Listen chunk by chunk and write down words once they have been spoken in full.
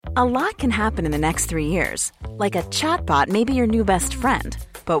A lot can happen in the next 3 years. Like a chatbot may be your new best friend.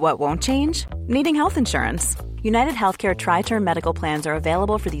 But what won't change? Needing health insurance. United Healthcare Tri-Term Medical Plans are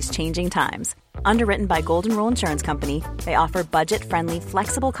available for these changing times. Underwritten by Golden Rule Insurance Company, they offer budget-friendly,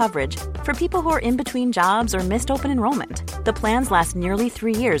 flexible coverage for people who are in between jobs or missed open enrollment. The plans last nearly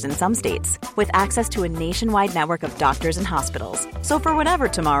 3 years in some states, with access to a nationwide network of doctors and hospitals. So for whatever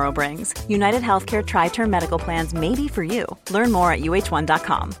tomorrow brings, United Healthcare Tri-Term Medical Plans may be for you. Learn more at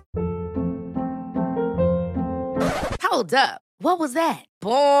uh1.com. Hold up. What was that?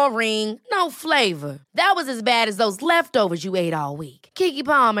 Boring. No flavor. That was as bad as those leftovers you ate all week. Keke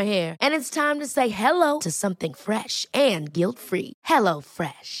Palmer here, and it's time to say hello to something fresh and guilt-free. Hello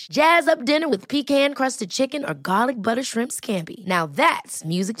Fresh. Jazz up dinner with pecan-crusted chicken or garlic butter shrimp scampi. Now that's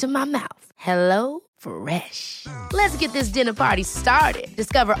music to my mouth. Hello Fresh. Let's get this dinner party started.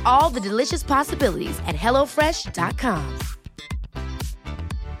 Discover all the delicious possibilities at hellofresh.com.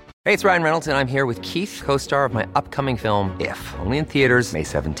 Hey, it's Ryan Reynolds, and I'm here with Keith, co-star of my upcoming film, If, only in theaters May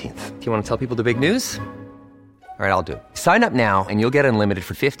 17th. Do you want to tell people the big news? All right, I'll do it. Sign up now and you'll get unlimited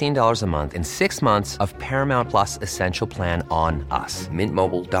for $15 a month and 6 months of Paramount Plus Essential Plan on us.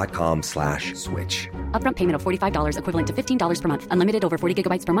 MintMobile.com/switch. Upfront payment of $45 equivalent to $15 per month. Unlimited over 40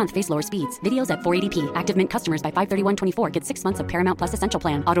 gigabytes per month. Face lower speeds. Videos at 480p. Active Mint customers by 531.24 get 6 months of Paramount Plus Essential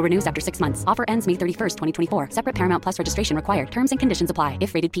Plan. Auto renews after 6 months. Offer ends May 31st, 2024. Separate Paramount Plus registration required. Terms and conditions apply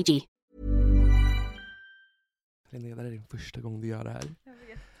if rated PG. Linnea, det är din första gång du gör det här.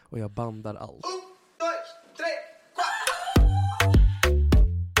 Och jag bandar allt.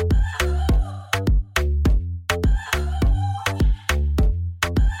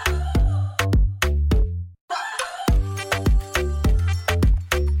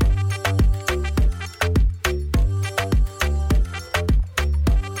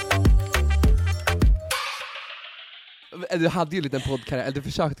 Du hade ju en liten poddkarriär, eller du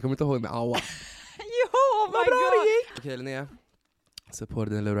försökte, kommer inte ihåg med Aua. Jo, my god! Okej, Linnea. Sätt på dig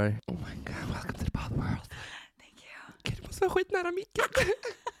dina lurar. Oh my god, welcome to the pod world. Thank you. Okej, du måste vara skitnära micken.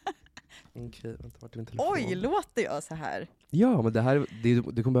 Okej, vänta, vart är min telefon? Oj, låter jag så här? Ja, men det här,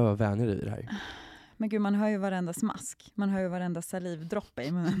 du kommer behöva vänner i det här. Men gud, man hör ju varenda smask. Man hör ju varenda salivdroppe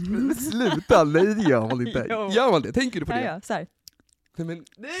i munnen. Men sluta, nej det gör man inte. Jo. Gör man det? Tänker du på det? Ja, så här. Nej, men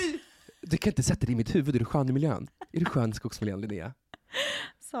nej! Du kan inte sätta dig i mitt huvud, är du skön i miljön? Är du skön i skogsmiljön, Linnea?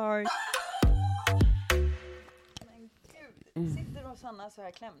 Sorry. Men gud, sitter Rosanna så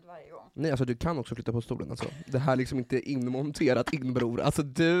här klämd varje gång? Nej, alltså du kan också flytta på stolen alltså. Det här liksom inte är inmonterat in, bror. Alltså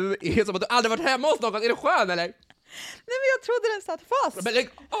du är som att du aldrig varit hemma hos någon. Är du skön eller? Nej, men jag trodde den satt fast. Men lägg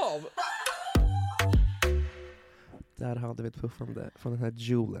av! Där hade vi ett puffande från den här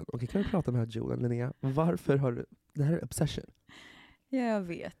Julen. Okej, kan vi prata om den här Julen, Linnea? Varför har du... Det här är obsession. Ja, jag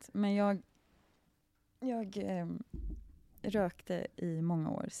vet. Men jag rökte i många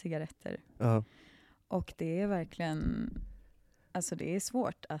år cigaretter. Ja. Och det är verkligen... Alltså det är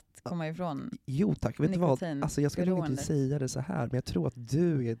svårt att komma ifrån. Jo tack, vet du vad? Nikotin, Alltså jag ska nog inte beroendet. säga det så här, men jag tror att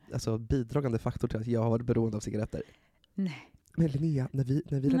du är alltså bidragande faktor till att jag har varit beroende av cigaretter. Nej. Men Linnea, när vi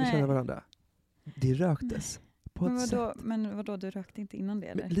lärde Nej. känna varandra, det röktes på ett sätt. Men vadå, du rökte inte innan det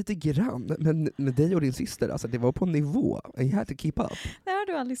eller? Men lite grann, men med dig och din syster, alltså det var på en nivå. You had to keep up. Det har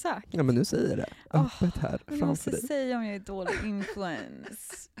du aldrig sagt. Ja, men nu säger jag det. Öppet här Jag framför måste dig. säga om jag är dålig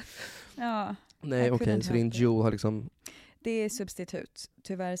influence. Ja. Nej, jag okej, couldn't så din help it. Juul har liksom... Det är substitut.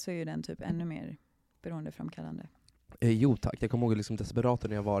 Tyvärr så är ju den typ ännu mer beroendeframkallande. Jo tack, jag kommer ihåg liksom desperat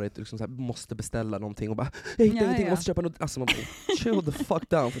när jag varit liksom så här, måste beställa någonting och bara jag hittar ingenting, måste köpa något. Alltså man bara, chill the fuck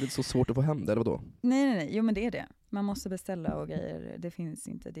down, för det är så svårt att få hem det, eller vadå? Nej, jo men det är det. Man måste beställa och grejer. Det finns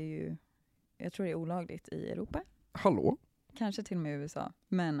inte, det är ju... Jag tror det är olagligt i Europa. Hallå? Kanske till och med i USA.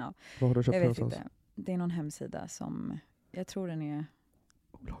 Men ja, Vad har du köpt jag vet någonstans? inte. Det är någon hemsida som... Jag tror den är...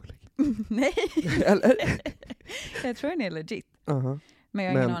 Olaglig. Nej! Eller? Jag tror den är legit. Uh-huh. Men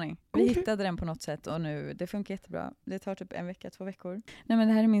jag har ingen Men- aning. Vi Okej. hittade den på något sätt och nu, det funkar jättebra. Det tar typ 1 vecka, 2 veckor. Nej men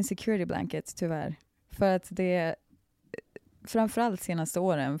det här är min security blanket tyvärr. För att det, framförallt senaste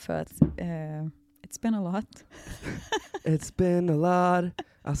åren, för att it's been a lot. It's been a lot.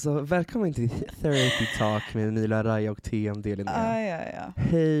 Alltså, välkommen till Therapy Talk med Nila Raja och TMD Linnea. Ja.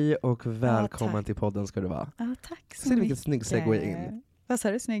 Hej och välkommen tack. till podden ska du vara. Ja, tack så Ser du vilken mycket. snygg segway in? Vad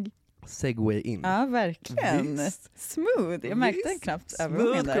sa du, snygg? Segway in. Ja, verkligen. Visst. Smooth. Jag märkte Visst. knappt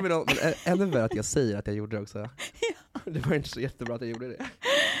övergången Smooth där. criminal. Men ännu värre att jag säger att jag gjorde det också. Det var inte så jättebra att jag gjorde det.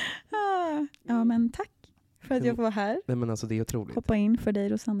 Ja, men tack för att jag får vara här. Nej men alltså det är otroligt. Hoppa in för dig,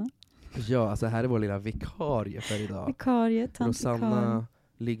 Rosanna. Ja, alltså här är vår lilla vikarie för idag. Vikarie, tant Rosanna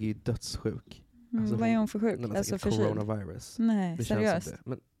ligger ju dödssjuk. Alltså vad är hon för sjuk? Nej, men Alltså säkert förkyld? coronavirus. Nej, Det seriöst. känns inte.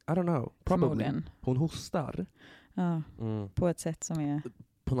 Men I don't know. Probably. Förmodligen. Hon hostar. Ja, Mm. på ett sätt som är...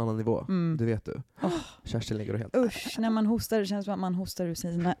 På en annan nivå, det vet du. Kerstin ligger och helt... Usch, när man hostar, det känns som att man hostar ur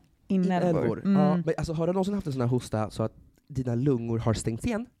sina inälvor. Ja, men alltså, har du någonsin haft en sån här hosta så att dina lungor har stängts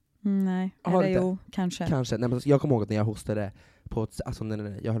igen? Nej, eller jo, kanske. Kanske. Nej, men jag kommer ihåg att när jag hostade på ett, alltså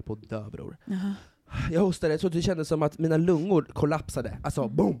nej, jag höll på att dö, bror. Jaha. Jag hostade så det kändes som att mina lungor kollapsade. Alltså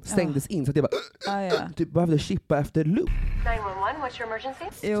boom, stängdes in så att jag bara typ behövde chippa efter luft. 911, what's your emergency?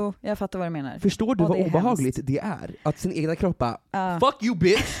 Jo, jag fattar vad du menar. Förstår du vad obehagligt det är? Att sin egna kroppa, fuck you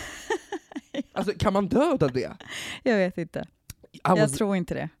bitch! Alltså kan man dö av det? Jag vet inte. Jag tror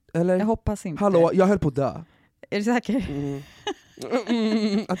inte det. Eller? Jag hoppas inte. Hallå, jag höll på att dö. Är du säker?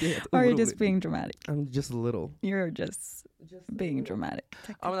 Are you just being dramatic? I'm just a little. You're just being dramatic.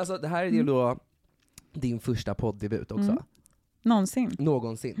 Ja, men alltså, det här är ju då din första poddebut också. Någonsin.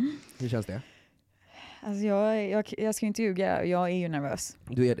 Hur känns det? Alltså jag ska inte ljuga, jag är ju nervös.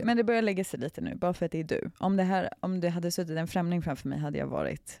 Du är det. Men det börjar lägga sig lite nu, bara för att det är du. Om det hade suttit en främling framför mig hade jag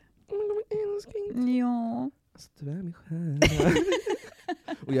varit... Ja. Alltså, du är min stjärna.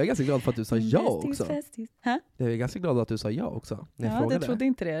 Och jag är ganska glad för att du sa ja också. Jag är ganska glad att du sa ja också. När jag frågade. Du trodde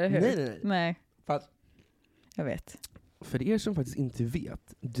inte det, eller hur? Nej. För att, jag vet. För er som faktiskt inte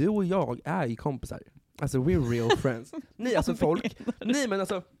vet, du och jag är ju kompisar. Alltså we're real friends. Nej, alltså folk. Nej, men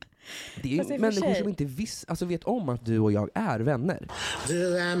alltså det är ju människor som inte vet om att du och jag är vänner.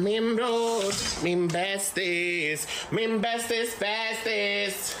 Du är min bror, min bästis,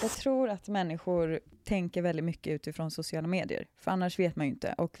 bästis. Jag tror att människor tänker väldigt mycket utifrån sociala medier. För annars vet man ju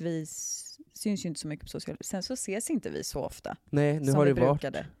inte. Och vi syns ju inte så mycket på sociala medier. Sen så ses inte vi så ofta. Nej, nu som har det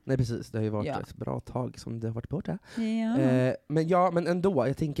brukade. varit. Nej, precis. Det har ju varit ett bra tag som det har varit borta. Ja. Men ändå,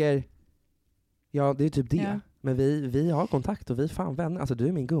 jag tänker... Ja, det är typ det. Ja. Men vi har kontakt och vi är fan vänner. Alltså du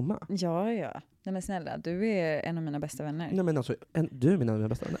är min gumma. Ja. Nej men snälla, du är en av mina bästa vänner. Nej men alltså, du är en av mina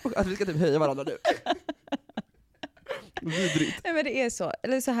bästa vänner. Alltså vi ska typ höja varandra nu. Vidrigt. Nej men det är så.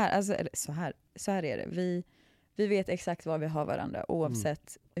 Eller så här är det. Vi vet exakt vad vi har varandra.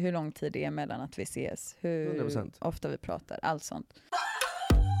 Oavsett hur lång tid det är mellan att vi ses. Hur 100%. ofta vi pratar. Allt sånt.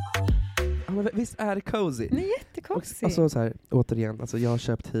 Ja, men visst är det cozy? Det är jättecozy. Alltså så här, återigen, alltså jag har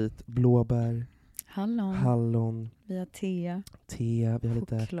köpt hit blåbär, hallon. Vi har te, vi har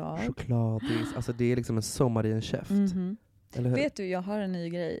lite chokladis. Alltså det är liksom en sommar i en käft. Eller hur? Vet du, jag har en ny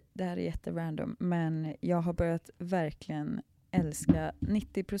grej. Det här är jätterandom. Men jag har börjat verkligen älska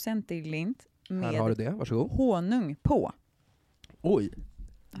 90% lint med här har du det, varsågod. honung på. Oj.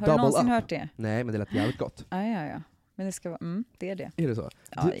 Har du någonsin hört det? Nej, men det lät jävligt gott. Ja. Men det ska vara, det är det. Är det så?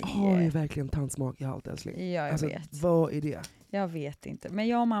 Ja, du har ju verkligen tandsmak i allt, älskling. Ja, jag vet. Vad är det? Jag vet inte. Men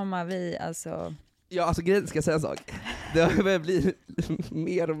jag och mamma, vi alltså... Ja, alltså grejen, ska jag säga en sak? Det har börjat bli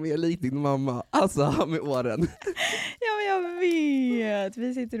mer och mer likt din mamma. Alltså, med åren. Ja, men jag vet.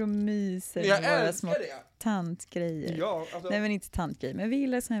 Vi sitter och myser med våra små tantgrejer. Ja, alltså... Nej, men inte tantgrejer. Men vi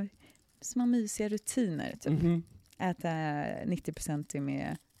gillar såna här små mysiga rutiner. Typ. Äta 90%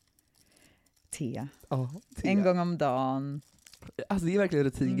 med te. En gång om dagen. Alltså det är verkligen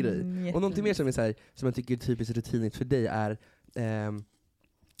en rutingrej. Och någonting mer som är så här, som jag tycker är typiskt rutinigt för dig är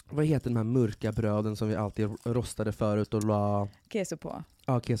vad heter de här mörka bröden som vi alltid rostade förut och la keso på.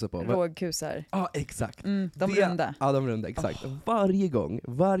 Ja, keso på. Rågkusar. Ja, exakt. De runda. Ja, de runda, exakt.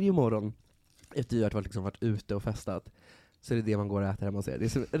 Varje morgon efter vi har varit ute och festat så är det man går och äter hemma hos er. Det är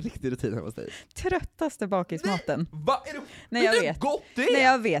som en riktig rutin hemma hos dig. Tröttaste bakismaten. Va? Är det, Nej, jag vet. Gott det är? Nej,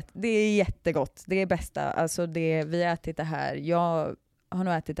 jag vet. Det är jättegott. Det är bästa. Alltså vi har ätit det här. Jag har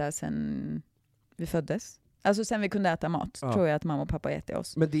nog ätit det här sen vi föddes. Alltså sen vi kunde äta mat. Tror jag att mamma och pappa äter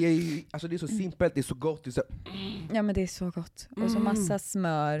oss. Men det är ju, alltså det är så simpelt, det är så gott. Det är så... Ja, men det är så gott. Och så massa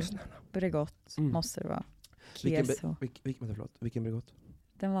smör. Bregott måste det vara. Keso. Vilken Bregott?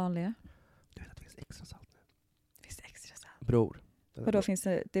 Den vanliga. Du vet att det finns extra salt nu. Det finns extra salt. Bror. Och då finns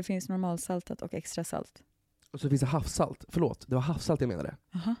det finns normalsaltat och extra salt. Och så finns det havssalt. Förlåt, det var havssalt jag menade.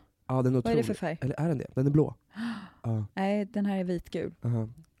 Aha. Ja, den är vad är det för färg? Eller är den det? Den är blå. Nej, den här är vitgul.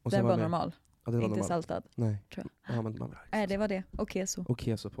 Och den var normal. Ja, inte normal. Saltad. Nej. Tror jag. Ja, men man nej, det var det. Och keso. Och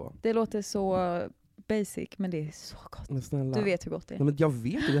keso på. Det låter så basic, men det är så gott. Men snälla. Du vet hur gott det är. Nej, men jag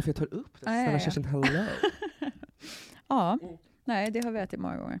vet det, därför jag tar upp det. Snälla Kerstin, hello. Ja, nej, det har vi ätit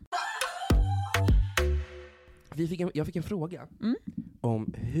många gånger. Jag fick en fråga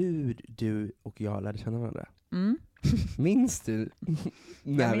om hur du och jag lärde känna varandra. Minns du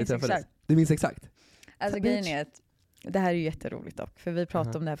när vi träffades? Exakt. Du minns exakt? Alltså grejen är att det här är ju jätteroligt dock, för vi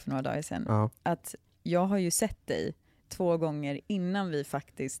pratade om det här för några dagar sedan. Att jag har ju sett dig 2 gånger innan vi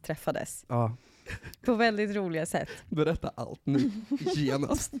faktiskt träffades. På väldigt roliga sätt. Berätta allt nu,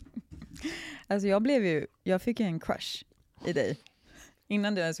 genast. Alltså jag fick ju en crush i dig.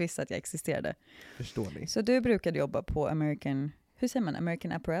 Innan du ens visste att jag existerade. Förstår ni? Så du brukade jobba på American hur säger man?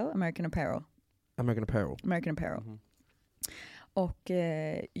 American Apparel? American Apparel. American Apparel. American Apparel. Mhm. Och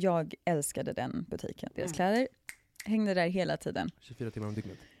jag älskade den butiken. Deras kläder hängde där hela tiden. 24 timmar om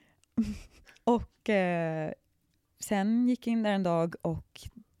dygnet. Och sen gick jag in där en dag och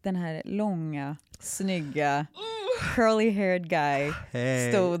den här långa, snygga, curly-haired guy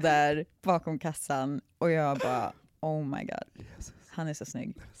stod där bakom kassan och jag bara, oh my god, han är så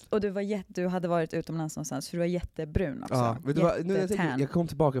snygg. Och du hade varit utomlands någonstans för du var jättebrun också. Ja, vet du vad, nu jag kom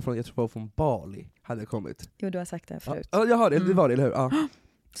tillbaka från, jag tror från Bali hade jag kommit. Jo, du har sagt det här förut. Ja, jag har det, det var det, eller hur? Ja.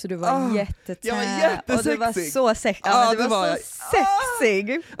 Så du var jättetän. Jag var jättesexig. Och du var så sexig. Ja, du var så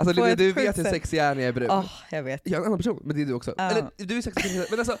sexig. Alltså du vet hur sexig jag är när jag är brun. Jag vet. Jag är en annan person, men det är du också. Eller du är sexig,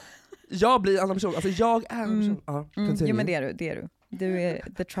 men alltså jag blir en annan person. Alltså jag är en annan person. Jo, men det är du. Du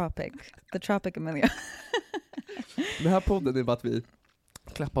är the tropic Amelia. Den här podden är bara att vi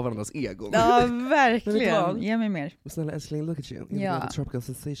klappar varandras egon. Ja, verkligen. Ge mig mer. Snälla älskling, look at you. You have the tropical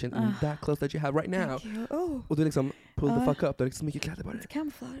sensation in that clothes that you have right now. Och du liksom pull the fuck up, det är så mycket kläder bara.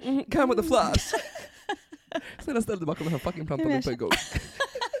 Camouflage. Come with the flash. Snälla ställ dig bakom den här fucking plantan på en gång.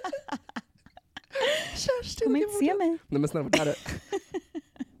 Kommer inte se mig. Nej men snälla, vad är det?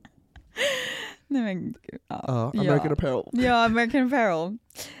 Nej men gud. American Apparel. Ja, American Apparel.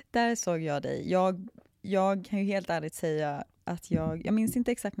 Där såg jag dig. Jag kan ju helt ärligt säga att jag minns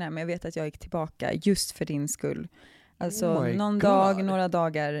inte exakt när, men jag vet att jag gick tillbaka just för din skull. Alltså några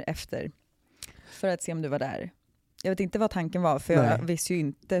dagar efter. För att se om du var där. Jag vet inte vad tanken var, för jag visste ju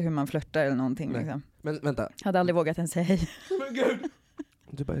inte hur man flörtar eller någonting. Liksom. Men vänta. Hade aldrig vågat ens säga hej. Men gud.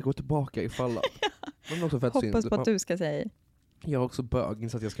 Du bara gå tillbaka ifall att. Hoppas på att du ska säga hej. Jag är också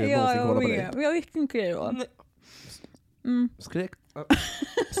bög, så att jag ska någonsin kolla på dig. Men jag visste inte det då. Skrek.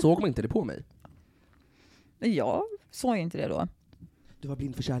 Såg man inte det på mig? Jag såg inte det då. Du var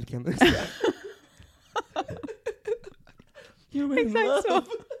blind för kärleken. Exakt så.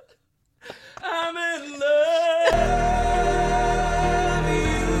 I'm in love.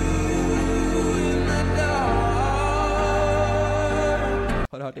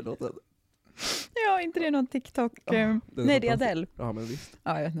 Har du hört den låten? Ja, inte det någon TikTok? Nej, det är Adele. Ja, men visst.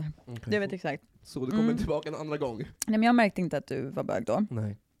 Ja, jag vet inte. Okay. Jag vet exakt. Så du kommer tillbaka en andra gång? Nej, men jag märkte inte att du var bög då.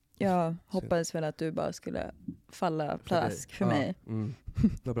 Nej. Jag hoppades väl att du bara skulle falla plask för mig.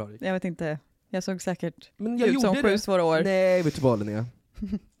 Vad bra. Jag vet inte. Jag såg säkert ut som 7 svåra år. Nej, vet du vad Linnea?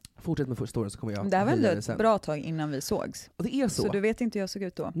 Fortsätt med första året så kommer jag. Det här var ändå ett bra tag innan vi sågs. Och det är så. Så du vet inte hur jag såg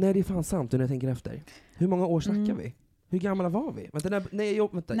ut då? Nej, det är fan sant när jag tänker efter. Hur många år snackar vi? Hur gamla var vi? Vänta,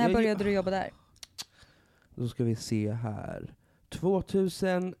 när började du jobba där? Då ska vi se här.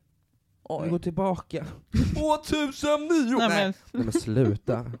 2000... Oj. Vi går tillbaka. 2009! Nej men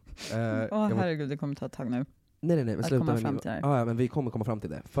sluta. Herregud, det kommer ta ett tag nu. Nej, men sluta. Komma fram till det. Ja, men vi kommer komma fram till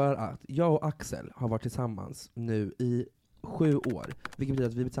det. För att jag och Axel har varit tillsammans nu i 7 år. Vilket betyder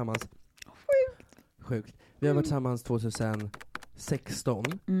att vi är tillsammans... Sjukt. Vi har varit tillsammans 2016.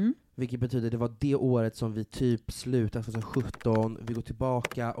 Vilket betyder det var det året som vi typ slutade 2017. Vi går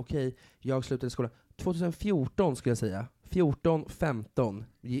tillbaka. Okej, jag slutade skolan 2014 skulle jag säga. 14-15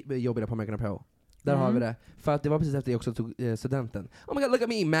 jobbade på American Apparel. Där har vi det. För att det var precis efter jag också tog studenten. Oh my god, look at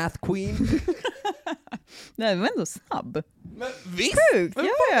me, math queen! Nej, men ändå snabb. Men visst! Sjukt!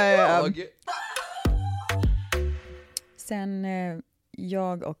 Ja. Sen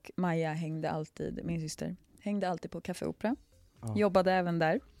jag och Maja min syster, hängde alltid på Café Opera. Jobbade även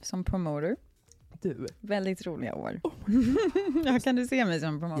där som promoter. Du? Väldigt roliga år. Ja, kan du se mig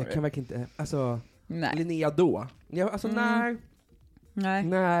som promoter? Jag kan verkligen inte, alltså... Nej. Linnea då? Nej.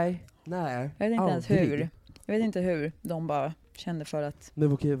 Jag vet inte ens hur. Jag vet inte hur de bara kände för att...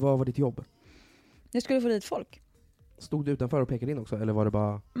 Men vad var ditt jobb? Jag skulle få dit folk. Stod du utanför och pekade in också? Eller var det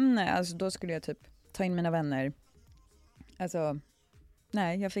bara... Nej, alltså då skulle jag typ ta in mina vänner. Alltså,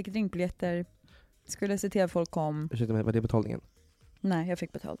 nej, jag fick drinkbiljetter. Skulle se till att folk kom. Ursäkta mig, var det betalningen? Nej, jag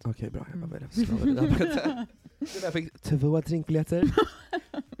fick betalt. Okej, bra. Jag bara jag fick 2 drinkbiljetter.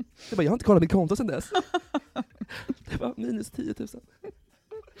 Jag har inte kollat mitt konto sedan dess. Det var minus 10 000.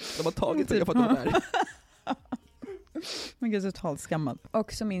 De har tagit sig för att de var där. Men gud, så totalt skammad.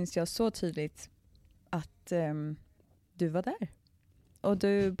 Och så minns jag så tydligt att du var där. Och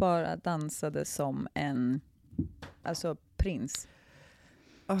du bara dansade som en prins.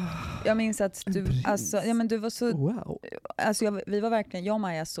 Jag minns att du, du var så... Wow. Vi var verkligen, jag och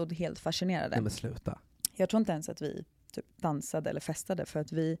Maja stod helt fascinerade. Nej, men sluta. Jag tror inte ens att vi typ dansade eller festade för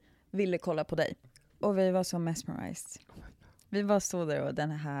att vi ville kolla på dig. Och vi var så mesmerized. Vi var så där och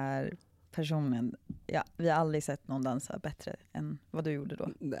den här personen, vi har aldrig sett någon dansa bättre än vad du gjorde då.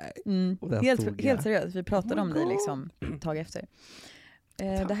 Nej. Helt seriöst, vi pratade om dig liksom ett tag efter.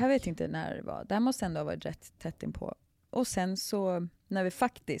 Det här vet jag inte när det var. Det här måste ändå ha varit rätt tätt in på och sen så när vi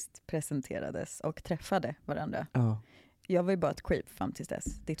faktiskt presenterades och träffade varandra. Ja. Jag var ju bara ett creep fram tills dess.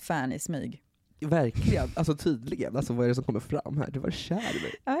 Ditt fan i smyg. Verkligen, alltså tydligen. Alltså vad är det som kommer fram här? Du var kär i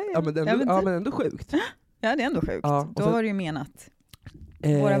mig. Ja, Men ändå sjukt. Ja, det är ändå sjukt. Ja, då var det ju menat.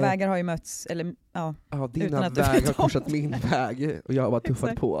 Våra vägar har ju mötts, eller ja. Ja, dina väg har korsat min väg och jag har bara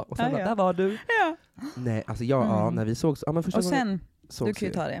tuffat på. Och sen där var du. Ja. Nej, alltså när vi sågs. Ja, men och sen, du kan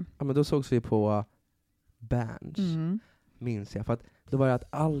ju ta det. Ja, men då sågs vi på Berns. Minns jag. För att då var det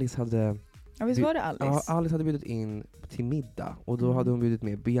att Alice hade... Ja, visst var det Alice? Ja, Alice hade bjudit in till middag. Och då hade hon bjudit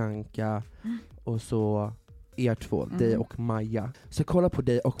med Bianca och så er två, dig och Maja. Så jag kollade på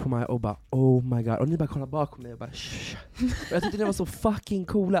dig och på Maja och bara oh my god. Och ni bara kollade bakom mig och bara shh. Och jag tyckte det var så fucking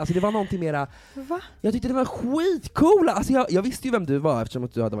coola. Alltså det var någonting mera... Va? Jag tyckte det var skitcoola. Alltså jag visste ju vem du var eftersom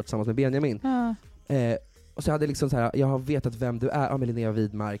att du hade varit tillsammans med Benjamin. Och så jag hade liksom så här, jag har vetat vem du är, Linnea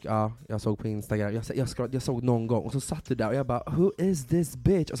Widmark, ja, jag såg på Instagram, jag såg någon gång, och så satt du där och jag bara, who is this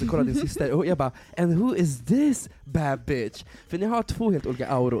bitch? Och så kollade din syster, och jag bara, and who is this bad bitch? För ni har två helt olika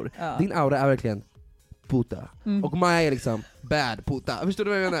auror. Ja. Din aura är verkligen puta, och Maja är liksom bad puta, förstår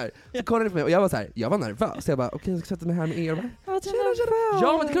du vad jag menar? Så kollade ni på mig, och jag var så här, jag var nervös, så jag bara, okej, jag ska sätta mig här med er. Ja,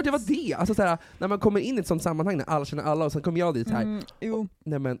 men det är klart jag var det. Alltså så här, när man kommer in i ett sånt sammanhang när alla känner alla, och sen kommer jag dit här.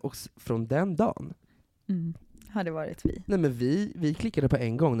 Och från den dagen hade varit vi. Nej, men vi klickade på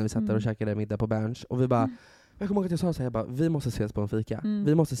en gång när vi satt där och käkade middag på Berns. Och vi bara, jag kommer ihåg att jag sa så här, jag bara, vi måste ses på en fika.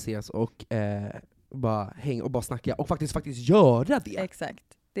 Vi måste ses och bara hänga och bara snacka. Och faktiskt göra det. Exakt.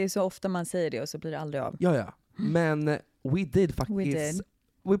 Det är så ofta man säger det och så blir det aldrig av. Ja. Men we did faktiskt.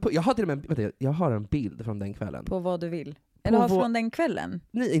 Jag har en bild från den kvällen. På vad du vill. Eller från den kvällen?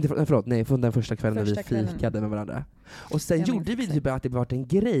 Nej, från den första kvällen när vi fikade med varandra. Och sen gjorde vi typ att det var en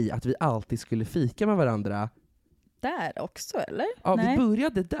grej att vi alltid skulle fika med varandra. Där också, eller? Ja, Nej. Vi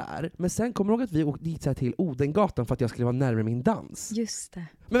började där, men sen kommer jag ihåg att vi åkte dit till Odengatan för att jag skulle vara närmare min dans. Just det.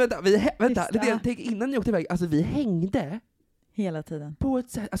 Men vänta, det är det jag tänker innan ni åkte iväg, alltså vi hängde hela tiden. På ett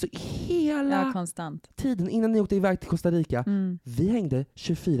sätt, alltså hela konstant. Tiden innan ni åkte iväg till Costa Rica. Vi hängde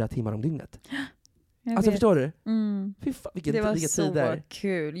 24 timmar om dygnet. Alltså förstår du? Fy fan, det var så tider.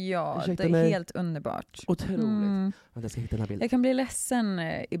 Kul, ja. Det är helt underbart. Otroligt. Jag ska hitta den här bilden. Jag kan bli ledsen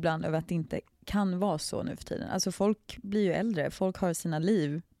ibland över att det inte kan vara så nu för tiden. Alltså folk blir ju äldre, folk har sina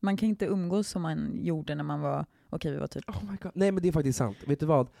liv. Man kan inte umgås som man gjorde när man var, vi var typ... Oh my God. Nej, men det är faktiskt sant. Vet du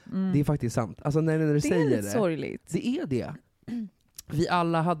vad? Det är faktiskt sant. Alltså när du säger det. Det är sorgligt. Det är det. Vi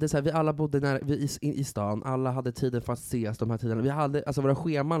alla bodde i stan, alla hade tiden för att ses de här tiderna. Våra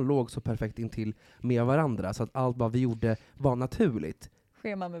scheman låg så perfekt intill med varandra så att allt vad vi gjorde var naturligt.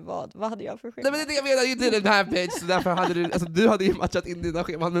 Schema med vad? Vad hade jag för schema? Nej, men det är det jag menar, ju inte den här page, så därför hade du hade ju matchat in dina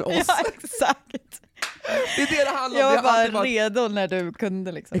scheman med oss. Ja, exakt. Det är det handlar om. Jag var bara redo när du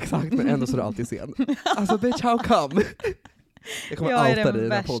kunde liksom. Exakt, men ändå så är du alltid sen. Alltså bitch, how come? Jag är den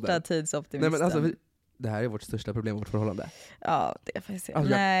värsta tidsoptimisten. Nej, men alltså, det här är vårt största problem i vårt förhållande. Ja, det är faktiskt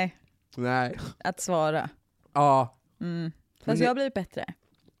alltså, Nej. Att svara. Ja. Fast jag har blivit bättre.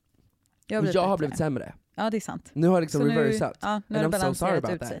 Jag har blivit sämre. Ja, det är sant. Nu har jag liksom reversat. Ja, nu har det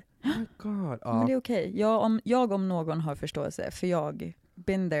balanserat ut sig. Oh my God. Ja. Men det är okej. Jag om någon har förståelse. För jag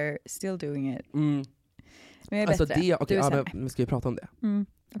been there, still doing it. Men jag är alltså bättre. Men ska vi prata om det?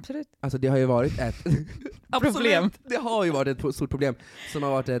 Absolut. Alltså det har ju varit ett problem. Det har ju varit ett stort problem som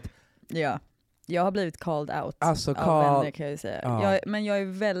har varit ett... Ja. Jag har blivit called out av vänner, kan jag säga. Ja. Men jag är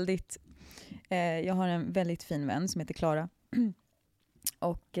väldigt... jag har en väldigt fin vän som heter Clara.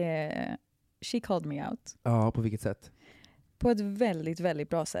 Och she called me out. Ja, på vilket sätt? På ett väldigt, väldigt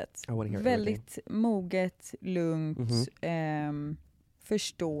bra sätt. Väldigt moget, lugnt,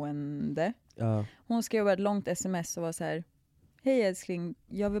 förstående. Ja. Hon skrev ett långt sms och var så här: hej älskling,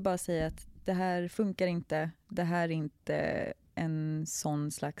 jag vill bara säga att det här funkar inte. Det här är inte en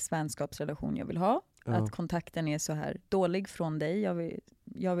sån slags vänskapsrelation jag vill ha. Att kontakten är så här dålig från dig.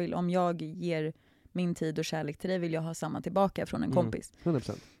 Jag vill, om jag ger min tid och kärlek till dig, vill jag ha samma tillbaka från en kompis.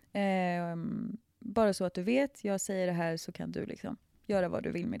 100%. Bara så att du vet, jag säger det här så kan du liksom göra vad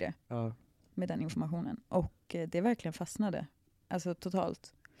du vill med det. Ja. Med den informationen. Och det verkligen fastnade. Alltså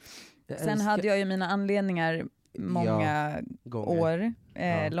totalt. Sen hade jag ju mina anledningar många år,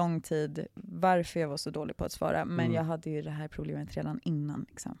 lång tid, varför jag var så dålig på att svara. Men jag hade ju det här problemet redan innan.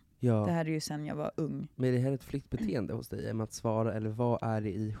 Liksom. Ja. Det här är ju sen jag var ung. Men är det här ett flyktbeteende hos dig? Med att svara, eller vad är det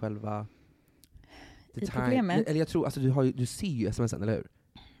i själva... I problemet? Eller jag tror, alltså du ser ju sms'en, eller hur?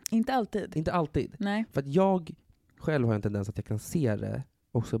 Inte alltid. Inte alltid? Nej. För att jag själv har en tendens att jag kan se det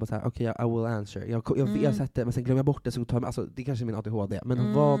och så bara såhär, okej, I will answer. Jag sett det, men sen glömmer jag bort det, så tar jag, alltså, det kanske är min ADHD.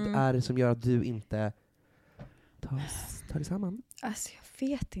 Men vad är det som gör att du inte tar det samman? Alltså jag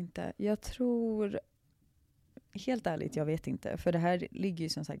vet inte. Jag tror... helt ärligt, jag vet inte. För det här ligger ju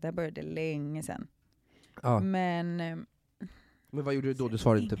som sagt, det här började länge sedan. Ja. Men vad gjorde du då? Du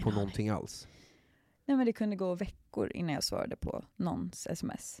svarade inte på någonting alls? Nej, men det kunde gå veckor innan jag svarade på någons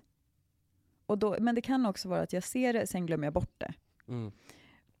sms. Men det kan också vara att jag ser det, sen glömmer jag bort det.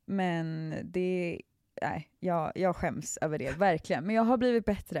 Men det... Nej, jag skäms över det, verkligen. Men jag har blivit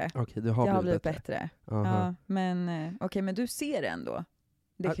bättre. Okej, du har blivit bättre. Ja, men men du ser det ändå.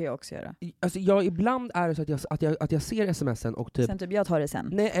 Det kan jag också göra. Alltså ibland är det så att jag ser smsen och typ... Sen typ, jag tar det sen.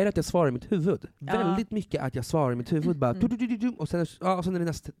 Nej, är det att jag svarar i mitt huvud. Väldigt mycket att jag svarar i mitt huvud. Bara, och sen är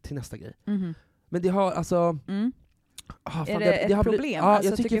det till nästa grej. Men det har alltså... Är det ett problem? Ja, alltså,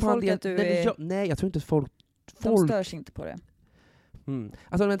 jag tycker folk att du är... Nej, jag tror inte folk... De störs inte på det.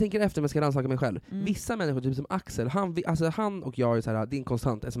 Alltså om jag tänker efter, om jag ska rannsaka mig själv. Vissa människor, typ som Axel, han och jag är så här, det är en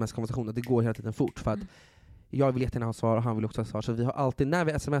konstant sms-konversation, att det går hela tiden fort. För att jag vill jättegärna ha svar och han vill också ha svar. Så vi har alltid, när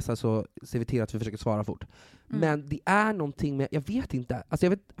vi smsar så ser vi till att vi försöker svara fort. Men det är någonting med, jag vet inte.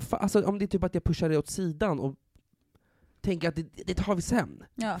 Alltså om det är typ att jag pushar det åt sidan och tänker att det tar vi sen.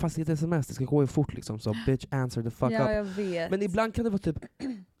 Ja. Fast det är ett sms, det ska gå fort liksom. Så bitch, answer the fuck up. Jag vet. Men ibland kan det vara typ,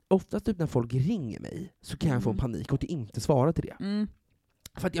 oftast typ när folk ringer mig så kan jag få en panik och inte svara till det.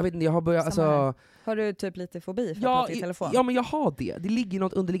 För att jag vet inte, jag har börjat... Alltså, har du typ lite fobi för att prata i telefon? Ja, men jag har det. Det ligger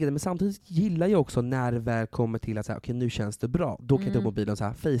något underliggande. Men samtidigt gillar jag också när det väl kommer till att säga, okej, nu känns det bra. Då kan jag ta upp mobilen och så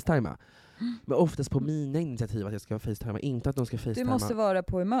här, facetima. Men oftast på mina initiativ att jag ska facetima, inte att de ska facetima. Du måste vara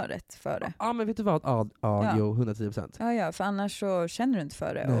på humöret för det. Ja, men vet du vad? Jo, 110%. Ja, för annars så känner du inte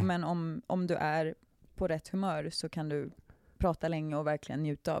för det. Men om du är på rätt humör så kan du prata länge och verkligen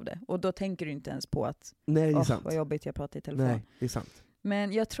njuta av det. Och då tänker du inte ens på att nej, det är sant. Vad jobbigt jag pratar i telefon. Nej, det är sant.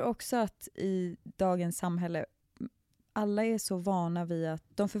 Men jag tror också att i dagens samhälle, alla är så vana vid att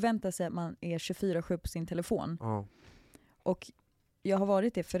de förväntar sig att man är 24/7 på sin telefon. Och jag har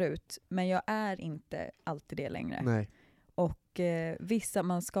varit det förut, men jag är inte alltid det längre. Nej. Och vissa,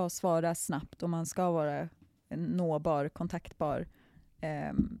 man ska svara snabbt och man ska vara nåbar, kontaktbar.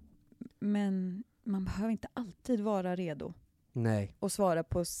 Men man behöver inte alltid vara redo. Nej. Och svara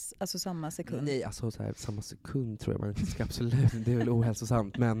på samma sekund. Nej, alltså så här, samma sekund tror jag man inte ska, absolut. Det är väl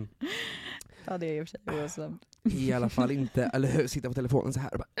ohälsosamt, men... Ja, det är i och för sig ohälsosamt. I alla fall inte, eller sitta på telefonen så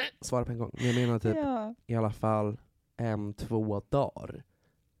här och bara svara på en gång. Men jag menar typ i alla fall 1-2 dagar.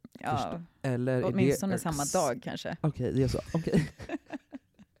 Ja, eller åtminstone samma dag kanske. Okej, det är så. Okej.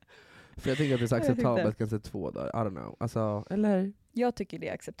 För jag tänker att det är så acceptabelt kanske 2 dagar. I don't know. Alltså, eller... Jag tycker det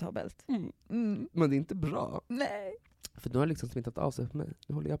är acceptabelt. Men det är inte bra. Nej. För nu har liksom smittat av sig på mig.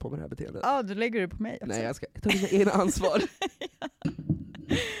 Nu håller jag på med det här beteendet. Ja, du lägger det på mig också. Nej, jag ska ta mitt egna ansvar.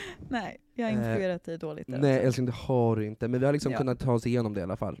 Nej, jag har influerat dig dåligt. Nej, älskling, det har du inte. Men vi har liksom kunnat ta oss igenom det i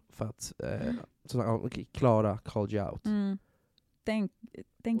alla fall. För att Klara called you out.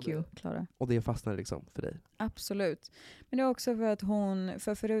 Thank you, Klara. Och det fastnade liksom för dig. Absolut. Men det är också för att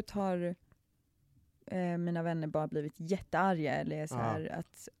förut har mina vänner bara blivit jättearga. Eller så här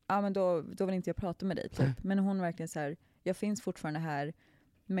att, men då vill inte jag prata med dig typ. Men hon verkligen så här, jag finns fortfarande här,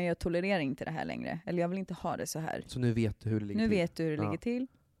 men jag tolererar inte det här längre. Eller jag vill inte ha det så här. Så nu vet du hur det ligger till? Nu vet du hur det ligger till.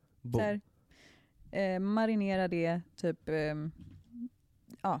 Så här, marinera det, typ.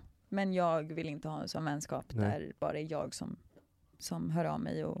 Men jag vill inte ha en sån vänskap där bara är jag som hör av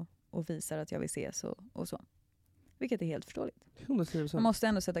mig och visar att jag vill ses och så. Vilket är helt förståeligt. 100%. Man måste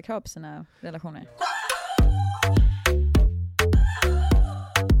ändå sätta krav på sina relationer.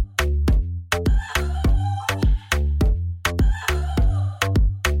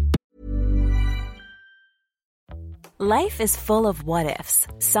 Life is full of what-ifs.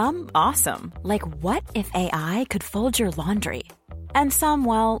 Some awesome, like what if AI could fold your laundry? And some,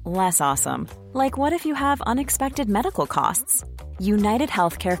 well, less awesome, like what if you have unexpected medical costs? United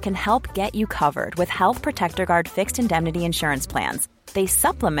Healthcare can help get you covered with Health Protector Guard fixed indemnity insurance plans. They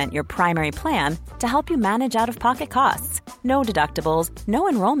supplement your primary plan to help you manage out-of-pocket costs. No deductibles, no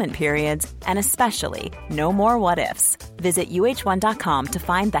enrollment periods, and especially no more what-ifs. Visit uh1.com to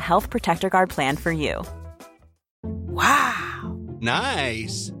find the Health Protector Guard plan for you. Wow.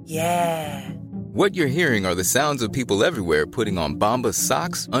 Nice. Yeah. What you're hearing are the sounds of people everywhere putting on Bombas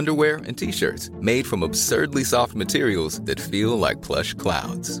socks, underwear, and T-shirts made from absurdly soft materials that feel like plush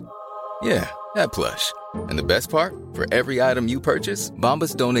clouds. Yeah, that plush. And the best part? For every item you purchase,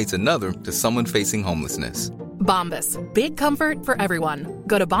 Bombas donates another to someone facing homelessness. Bombas, big comfort for everyone.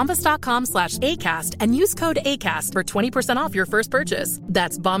 Go to bombas.com/ACAST and use code ACAST for 20% off your first purchase.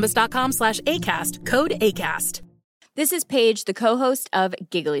 That's bombas.com/ACAST, code ACAST. This is Paige, the co-host of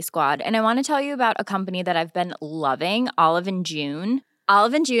Giggly Squad, and I want to tell you about a company that I've been loving, Olive & June.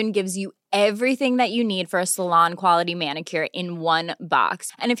 Olive & June gives you everything that you need for a salon quality manicure in one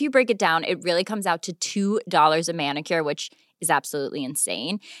box. And if you break it down, it really comes out to $2 a manicure, which is absolutely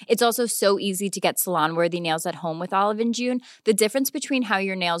insane. It's also so easy to get salon-worthy nails at home with Olive & June. The difference between how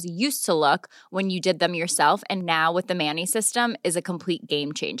your nails used to look when you did them yourself and now with the Mani system is a complete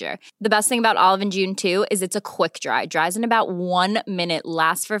game changer. The best thing about Olive & June too is it's a quick dry. Dries in about 1 minute,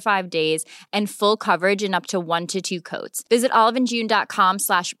 lasts for 5 days, and full coverage in up to 1 to 2 coats. Visit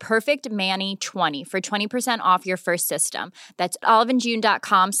oliveandjune.com/perfectmani20 for 20% off your first system. That's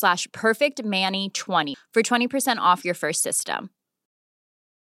oliveandjune.com/perfectmani20 for 20% off your first system.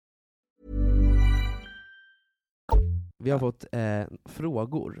 Vi har fått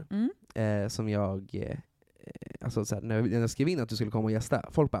frågor som jag alltså så här, när jag skrev in att du skulle komma och gästa,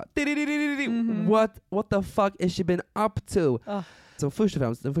 folk bara what the fuck has she been up to? Så först och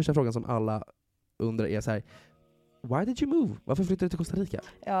främst, den första frågan som alla undrar är så här: why did you move? Varför flyttade du till Costa Rica?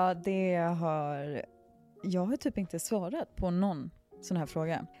 Ja, jag har typ inte svarat på någon sån här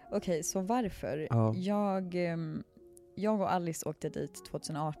fråga. Okej, så varför? Jag och Alice åkte dit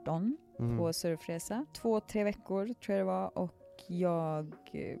 2018 på surfresa. 2-3 veckor tror jag det var, och jag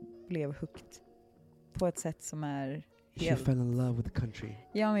blev hooked på ett sätt som är helt... You fell in love with the country.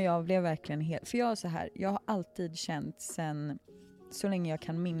 Ja, men jag blev verkligen helt... För jag har alltid känt sen så länge jag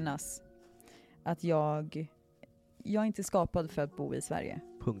kan minnas att jag är inte skapad för att bo i Sverige.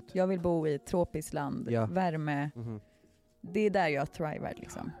 Punkt. Jag vill bo i ett tropiskt land, värme. Det är där jag thrivar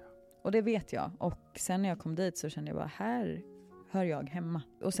liksom. Och det vet jag. Och sen när jag kom dit så kände jag bara, här hör jag hemma.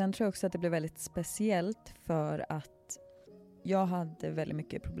 Och sen tror jag också att det blev väldigt speciellt för att jag hade väldigt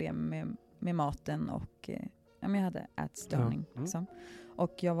mycket problem med maten och jag hade ätstörning. Liksom.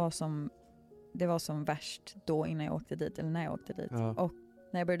 Och det var som värst då innan jag åkte dit, eller när jag åkte dit. Och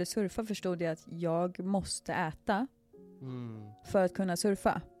när jag började surfa förstod jag att jag måste äta för att kunna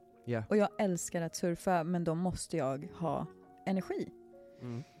surfa. Och jag älskar att surfa, men då måste jag ha energi.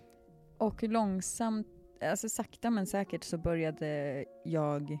 Och långsamt, alltså sakta men säkert, så började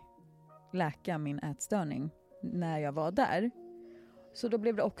jag läka min ätstörning när jag var där. Så då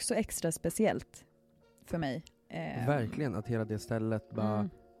blev det också extra speciellt för mig. Verkligen, att hela det stället bara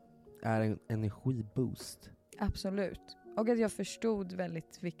är en energiboost. Absolut. Och att jag förstod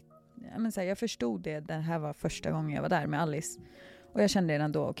jag förstod det här var första gången jag var där med Alice. Och jag kände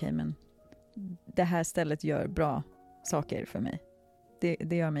redan då, okej, men det här stället gör bra saker för mig.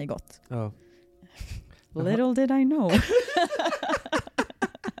 Det gör mig gott. Little did I know.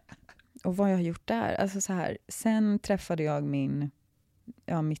 Och vad jag har gjort där, alltså så här, sen träffade jag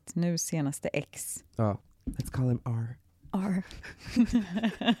mitt nu senaste ex. Let's call him R.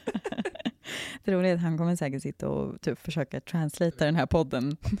 Det roliga är att han kommer säkert sitta och typ försöka translata den här podden.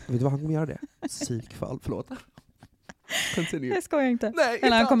 Vet du vad han kommer göra det? Psykfall, förlåt. Continue. Jag skojar inte. Nej,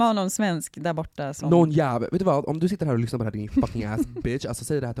 eller han kommer ha någon svensk där borta som... Någon jävel. Vet du vad? Om du sitter här och lyssnar på det här, din fucking ass bitch, alltså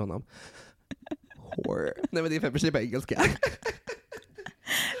säg det här till honom. Whore. Nej, men det är för sig på engelska.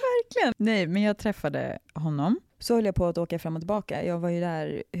 Verkligen. Nej, men jag träffade honom. Så höll jag på att åka fram och tillbaka. Jag var ju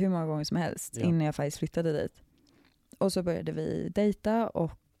där hur många gånger som helst innan jag faktiskt flyttade dit. Och så började vi dejta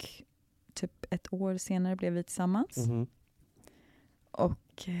och typ 1 år senare blev vi tillsammans.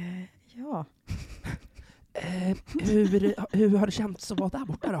 Och ja... hur har det känts att vara där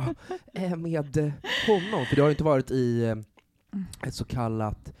borta då? Med honom? För du har ju inte varit i ett så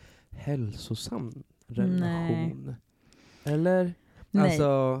kallat hälsosam relation. Nej. Eller? Nej.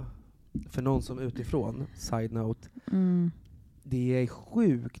 Alltså, för någon som utifrån, side note, det är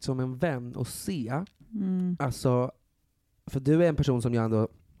sjukt som en vän att se. Alltså, för du är en person som jag ändå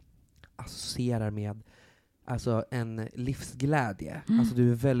associerar med alltså en livsglädje. Alltså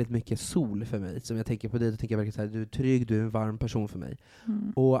du är väldigt mycket sol för mig. Som jag tänker på dig, då tänker jag verkligen så här, du är trygg, du är en varm person för mig.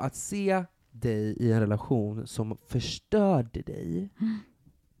 Och att se dig i en relation som förstörde dig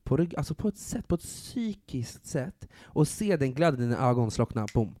på ett sätt, på ett psykiskt sätt, och se den glädjen i dina ögon slockna,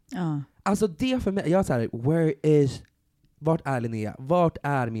 boom. Alltså det för mig, jag är så här, vart är Linnea? Vart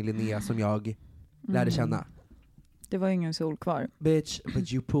är min Linnea som jag lärde känna? Det var ingen sol kvar. Bitch,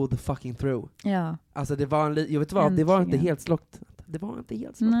 but you pulled the fucking through. Ja. Alltså det var jag vet vad, det var inte helt slocknat.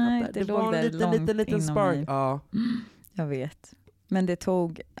 Nej, det var en liten spark. Ja. Jag vet. Men det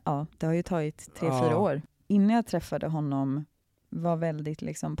har ju tagit 3-4 år. Innan jag träffade honom var väldigt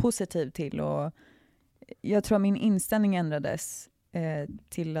liksom positiv till, och jag tror min inställning ändrades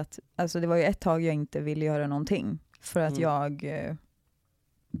till att, alltså det var ju ett tag jag inte ville göra någonting för att jag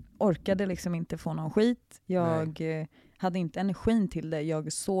orkade liksom inte få någon skit. Jag hade inte energin till det.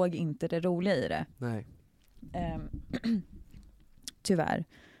 Jag såg inte det roliga i det. Nej. Tyvärr.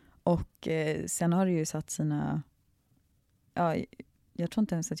 Och sen har det ju satt sina... Ja, jag tror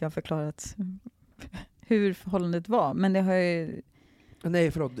inte ens att jag har förklarat hur förhållandet var. Men det har ju...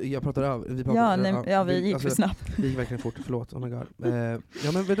 Nej, förlåt. Jag pratade av. Vi gick för snabbt. Vi gick verkligen fort. Förlåt. Oh my god.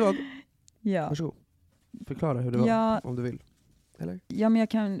 Ja, men vet du vad? Ja. Varsågod. Förklara hur det var, om du vill. Eller? Ja, men jag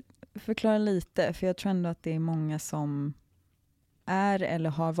kan förklara lite. För jag tror ändå att det är många som är eller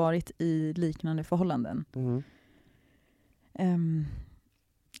har varit i liknande förhållanden.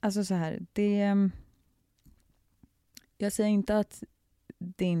 Alltså så här. Jag säger inte att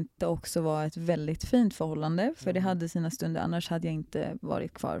det inte också var ett väldigt fint förhållande. För det hade sina stunder. Annars hade jag inte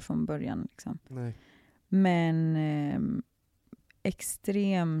varit kvar från början. Liksom. Nej. Men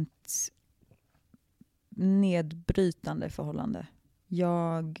extremt nedbrytande förhållande.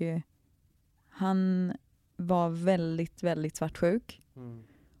 Han var väldigt, väldigt svartsjuk.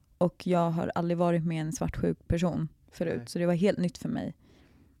 Och jag har aldrig varit med en svartsjuk person förut. Nej. Så det var helt nytt för mig.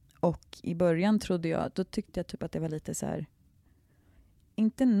 Och i början då tyckte jag typ att det var lite så här,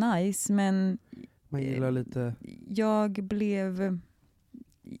 inte nice, men man gillar lite.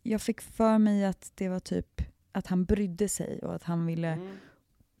 Jag fick för mig att det var typ att han brydde sig och att han ville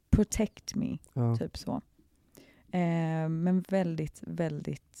protect me, typ så. Men väldigt,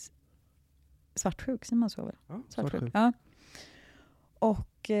 väldigt svartsjuk, säger man så väl? Ja, svartsjuk. Ja.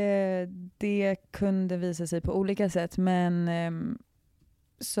 Och det kunde visa sig på olika sätt, men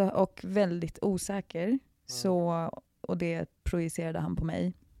och väldigt osäker. Så, och det projicerade han på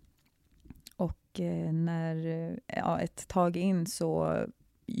mig. Och ett tag in så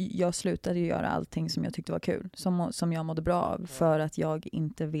jag slutade göra allting som jag tyckte var kul. Som jag mådde bra av. För att jag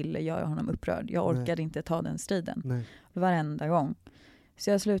inte ville göra honom upprörd. Jag orkade inte ta den striden. Nej. Varenda gång. Så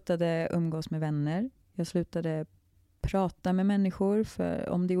jag slutade umgås med vänner. Jag slutade prata med människor. För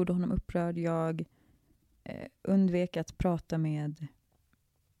om det gjorde honom upprörd. Jag undvek att prata med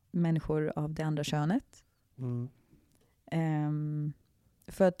människor av det andra könet.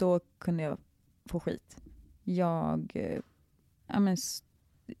 För att då kunde jag få skit. Jag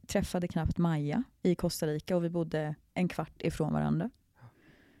träffade knappt Maja i Costa Rica och vi bodde en kvart ifrån varandra.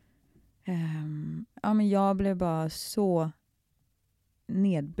 Men jag blev bara så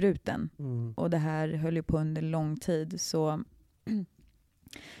nedbruten. Och det här höll ju på under lång tid. Så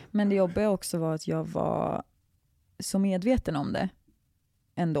men det jobbiga också var att jag var så medveten om det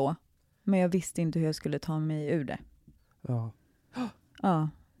ändå. Men jag visste inte hur jag skulle ta mig ur det. Ja. Ja,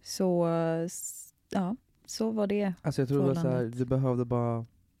 så var det. Alltså jag tror det var så här, du behövde bara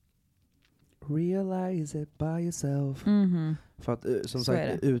realize it by yourself. För att som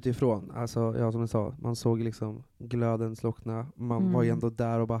sagt utifrån, alltså som jag sa, man såg liksom glöden slockna. Man var ju ändå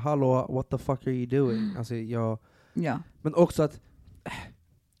där och bara, hallå, what the fuck are you doing? Alltså men också att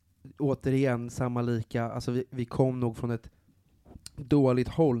återigen samma lika, alltså vi kom nog från ett dåligt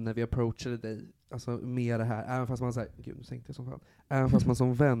håll när vi approachade dig, alltså med det här, även fast man säger, gud nu sänkte jag som fan, även fast man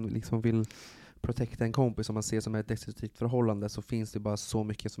som vän liksom vill protekta en kompis som man ser som ett destruktivt förhållande, så finns det bara så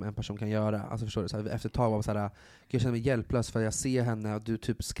mycket som en person kan göra. Alltså förstår du, så här, efter ett tag var så här, jag känner mig hjälplös för jag ser henne och du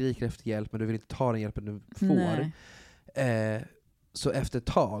typ skriker efter hjälp men du vill inte ta den hjälpen du får. Så efter ett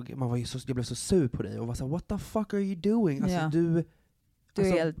tag, jag blev så sur på dig och var så här, what the fuck are you doing? Alltså du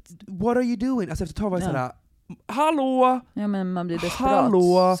är helt... What are you doing? Alltså efter ett tag var jag så här, hallå! Ja, men man blir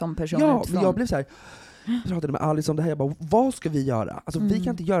desperat som person. Ja, men jag blev så här, jag pratade med Alice om det här, jag bara, vad ska vi göra? Alltså vi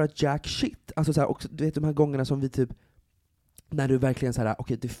kan inte göra jack shit. Alltså så här, och du vet de här gångerna som vi typ, när du verkligen så här,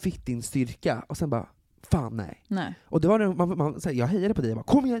 okej, du fick din styrka och sen bara, fan nej. Och det var när man så här, jag hejade på dig, jag bara,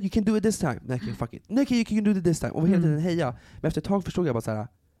 kom igen, you can do it this time. Nej, fuck it. Nej, you can do it this time. Och hela tiden heja. Men efter ett tag förstod jag bara så här,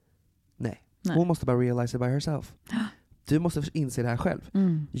 nej. Hon måste bara realize it by herself. Du måste inse det här själv.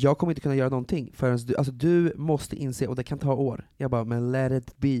 Jag kommer inte kunna göra någonting förrän du måste inse, och det kan ta år. Jag bara, men let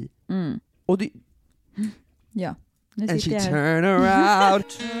it be. Och du... Ja. And she turn around.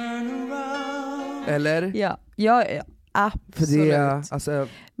 Eller? Ja, absolut. För det, alltså...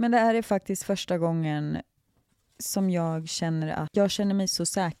 Men det här är faktiskt första gången som jag känner mig så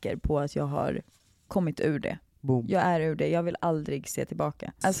säker på att jag har kommit ur det. Boom. Jag är ur det. Jag vill aldrig se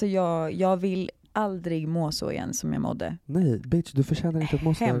tillbaka. Alltså jag vill aldrig må så igen som jag mådde. Nej, bitch, du förtjänar inte att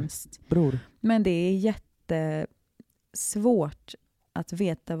må så. Hemskt. Bror. Men det är jättesvårt att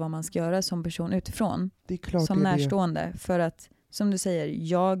veta vad man ska göra som person utifrån. Det är klart som närstående. För att, som du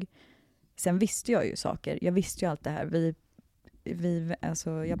säger, sen visste jag ju saker. Jag visste ju allt det här.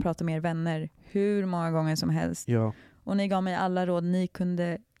 Alltså, jag pratar med er vänner hur många gånger som helst. Ja. Och ni gav mig alla råd ni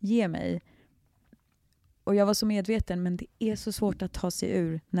kunde ge mig. Och jag var så medveten, men det är så svårt att ta sig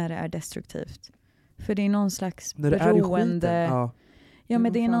ur när det är destruktivt. För det är någon slags beroende. Ja,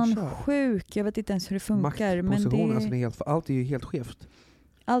 men det är någon sjuk. Jag vet inte ens hur det funkar. Maktposition, men alltså allt är ju helt skevt.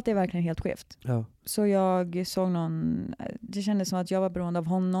 Allt är verkligen helt skevt. Ja. Så jag såg det kändes som att jag var beroende av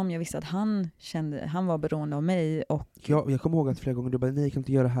honom. Jag visste att han var beroende av mig. Och Jag kommer ihåg att flera gånger du bara, nej kan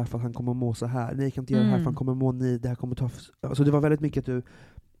inte göra det här för att han kommer må så här. Nej kan inte göra det här för att han kommer må det här kommer ta... Alltså det var väldigt mycket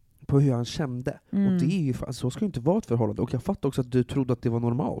på hur han kände. Och det är ju, alltså, så ska ju inte vara ett förhållande. Och jag fattar också att du trodde att det var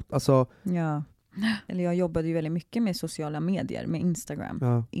normalt. Alltså... Ja. Eller jag jobbade ju väldigt mycket med sociala medier, med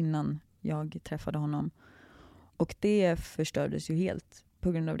Instagram, innan jag träffade honom. Och det förstördes ju helt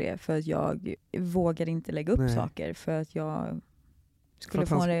på grund av det. För att jag vågade inte lägga upp saker. För att jag skulle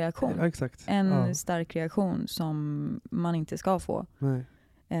få en reaktion. Ja, exakt. En stark reaktion som man inte ska få. Nej.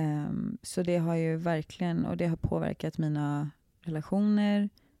 Så det har ju verkligen, och det har påverkat mina relationer,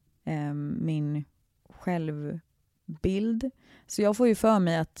 min självbild. Så jag får ju för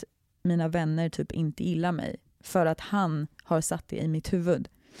mig att mina vänner typ inte gillar mig. För att han har satt det i mitt huvud.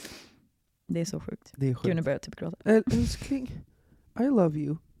 Det är så sjukt. Det är sjukt. Gud, nu börjar jag typ gråta. Älskling, I love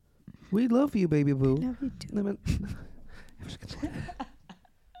you. We love you baby boo. I love you too. Nej men...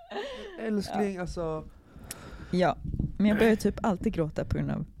 Älskling, alltså... Ja, men jag börjar typ alltid gråta på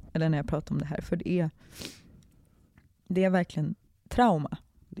grund av, eller när jag pratar om det här. För det är verkligen trauma.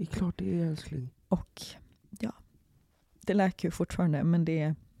 Det är klart det är, älskling. Och ja, det läker ju fortfarande, men det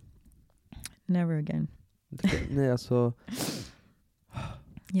är never again. Nej, alltså...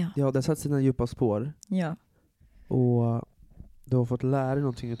 Ja, det har satt sina djupa spår. Ja. Och du har fått lära dig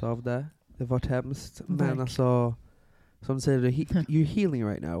någonting av det. Det har varit hemskt. Men alltså, som du säger, you're healing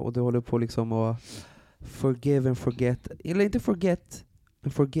right now. Och du håller på liksom att forgive and forget. Eller inte forget,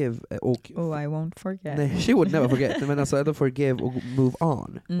 men forgive. Och I won't forget. Nej, she would never forget. Men alltså, ändå forgive och move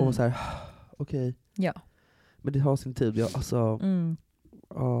on. Och så här, okej. Ja. Men det har sin tid. Jag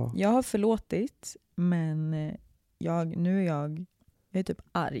har förlåtit, men jag är typ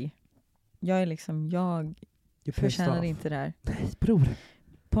arg. Jag är liksom, jag förtjänar inte det här. Nej, bror.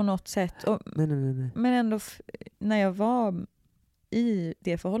 På något sätt. Och, nej. Men ändå, när jag var i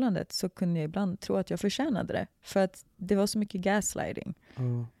det förhållandet så kunde jag ibland tro att jag förtjänade det. För att det var så mycket gaslighting.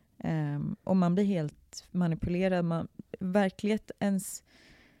 Och man blir helt manipulerad.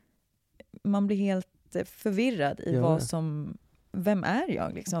 Man blir helt förvirrad i vem är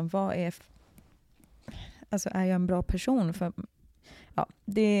jag liksom? Vad är... Alltså, är jag en bra person? För ja,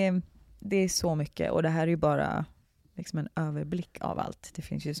 det är så mycket, och det här är ju bara liksom en överblick av allt. Det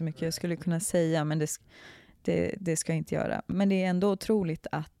finns ju så mycket jag skulle kunna säga, men det ska jag inte göra. Men det är ändå otroligt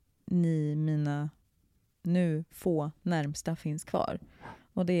att mina nu få närmsta finns kvar.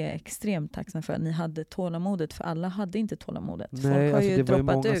 Och det är jag extremt tacksam för att ni hade tålamodet, för alla hade inte tålamodet. Nej, folk har alltså ju det var ju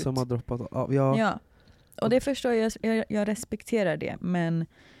droppat många ut. som har droppat. Ja. Och det förstår jag respekterar det, men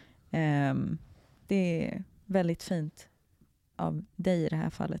det är väldigt fint av dig i det här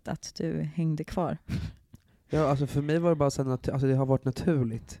fallet att du hängde kvar. Ja, alltså för mig var det bara så alltså det har varit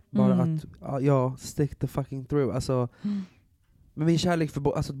naturligt. Bara att, stick the fucking through. Alltså, men min kärlek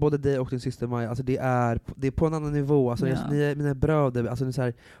för alltså, både dig och din syster Maja, alltså det är på en annan nivå. Alltså, ni är mina bröder. Alltså, det är så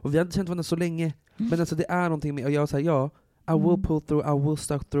här, och vi har inte känt varandra så länge. Men alltså det är någonting med, och jag säger I will pull through, I will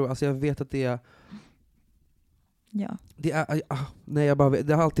stuck through. Alltså jag vet att det är... Ja. Det är... nej, jag bara vet,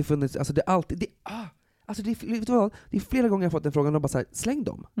 det har alltid funnits... Alltså det är alltid... Alltså det är flera gånger jag fått den frågan och bara såhär, släng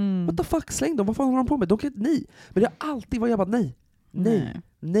dem. What the fuck, släng dem, vad fan håller de på med? De kan inte, nej. Men det har alltid varit, jag bara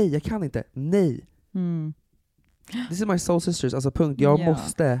nej, jag kan inte, nej. This is my soul sisters, alltså punkt. Jag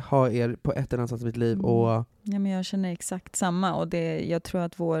måste ha er på ett eller annat sätt i mitt liv. Och... Ja, men jag känner exakt samma, och jag tror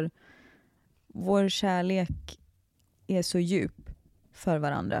att vår kärlek är så djup för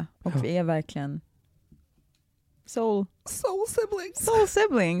varandra, och vi är verkligen soul siblings.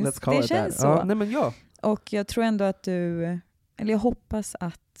 Let's call det it känns that. så. Ja, nej, men ja. Och jag tror ändå att jag hoppas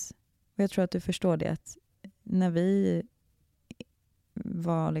att, och jag tror att du förstår det, att när vi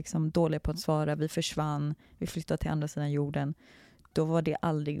var liksom dåliga på att svara, vi försvann, vi flyttade till andra sidan jorden, då var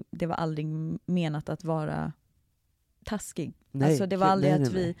det var aldrig menat att vara taskig. Nej, alltså det var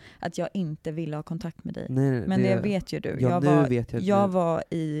aldrig att jag inte ville ha kontakt med dig. Nej, men det vet ju du. Jag var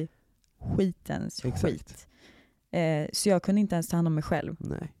i skitens skit. Så jag kunde inte ens ta hand om mig själv.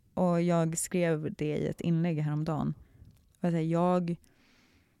 Nej. Och jag skrev det i ett inlägg häromdagen.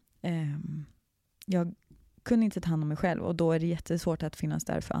 Jag kunde inte ta hand om mig själv, och då är det jättesvårt att finnas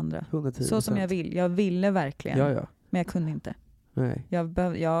där för andra. 110%. Så som jag vill. Jag ville verkligen. Ja. Men jag kunde inte. Nej.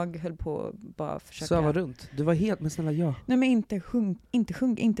 Jag höll på att bara försöka... Söva runt. Du var helt, men snälla Nej, men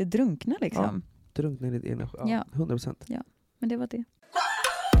inte drunkna liksom. Ja, drunkna i ditt energi. Ja, 100%. Ja, men det var det.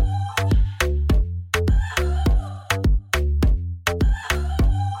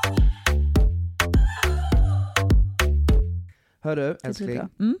 Hörru, älskling.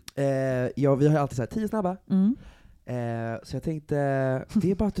 Vi har alltid så här 10 snabba. Så jag tänkte,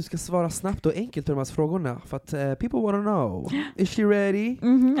 det är bara att du ska svara snabbt och enkelt på de här frågorna. För att people wanna know. Is she ready?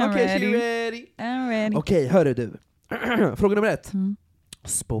 Okej, she ready. I'm ready. Okej, hörru du. Fråga nummer 1.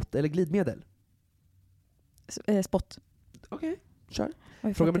 Spott eller glidmedel? Spott. Okej, kör.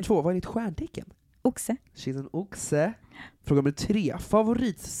 Fråga nummer 2, vad är ditt stjärntecken? Oxe. She's an oxe. Fråga nummer 3,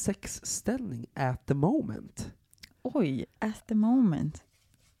 favoritsexställning at the moment? Oj, at the moment.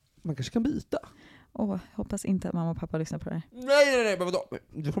 Man kanske kan byta. Hoppas inte att mamma och pappa lyssnar på det här. Nej, men vadå?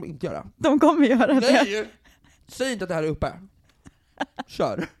 Det kommer inte göra. De kommer göra det. Nej! Säg inte att det här är uppe.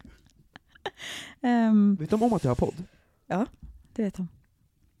 Kör. Vet de om att jag har podd? Ja, det vet de.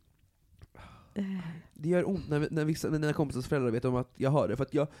 Det gör ont när mina kompisars föräldrar vet om att jag har det. För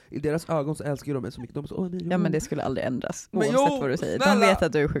att i deras ögon så älskar de mig så mycket. De så, ja, men det skulle aldrig ändras. Men oavsett vad du säger. Snälla. De vet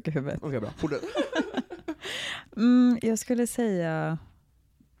att du är sjuk i huvudet. Okej, bra. Fortsätt. Jag skulle säga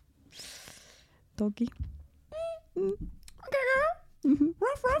Doggy.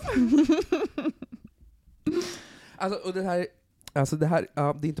 Alltså, det här,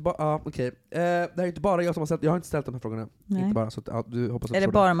 det är inte bara, okej. Det här är inte bara jag som har ställt, jag har inte ställt de här frågorna. Nej. Inte bara, så att, du hoppas att Är det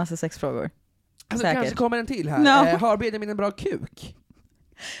du bara massa sexfrågor? alltså, kanske kommer en till här. No. Har Benjamin en bra kuk?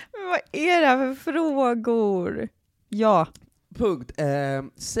 Men vad är det här för frågor? Ja. Punkt.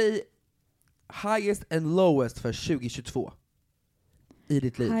 Säg highest and lowest för 2022 i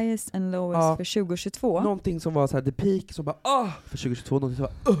ditt liv. Highest and lowest för 2022. Någonting som var så här the peak som bara för 2022, någonting som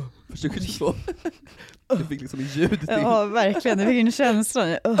var för 2022. Det fick liksom ljud till. Ja, verkligen. Det fick en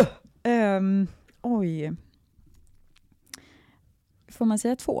känsla. Oj. Får man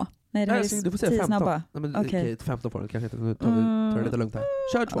säga 2? Nej, det här är du får säga 10 15. snabba. Nej, men, Okej. okej, 15 får du kanske inte. Nu tar det lite lugnt här.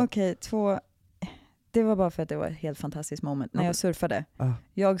 Kör 2. Okej, 2. Det var bara för att det var ett helt fantastiskt moment när jag surfade.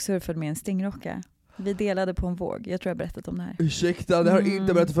 Jag surfade med en stingrocka. Vi delade på en våg. Jag tror jag har berättat om det här. Ursäkta, det har du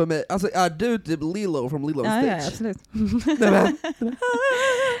inte berättat för mig. Alltså, är du typ Lilo från Lilo Stitch? Ja, absolut.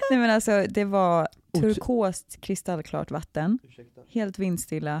 Nej, men alltså, det var turkost kristallklart vatten. Helt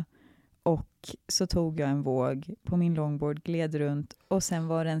vindstilla. Och så tog jag en våg på min longboard, gled runt. Och sen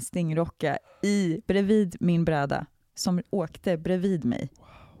var det en stingrocka bredvid min bräda som åkte bredvid mig.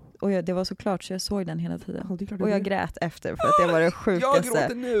 Och det var så klart så jag såg den hela tiden. Och jag grät efter för att det var det sjukaste. Jag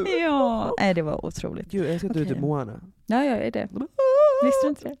gråter nu! Ja, nej, det var otroligt. Gud, jag ska inte ut i Moana. Ja, jag är det. Visste du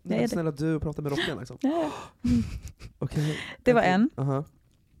inte det? Jag är snälla du pratar med rockan liksom. Ja. Okay. Det var en.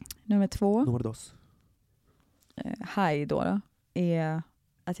 Nummer 2. Nordos. High då är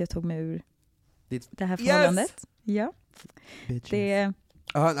att jag tog mig ur det här förhållandet. Ja. Det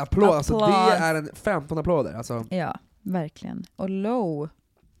en applåd. Alltså, det är en 15 applåder. Alltså. Ja, verkligen. Och low.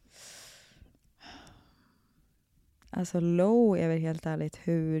 Alltså low är väl helt ärligt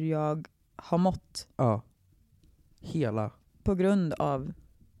hur jag har mått. Ja. Hela. På grund av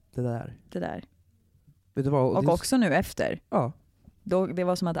det där. Vet du vad? Och också nu efter. Ja. Det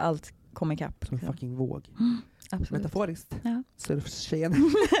var som att allt kom ikapp. Som en fucking våg. Absolut. Metaforiskt. Ja. Surftjejen.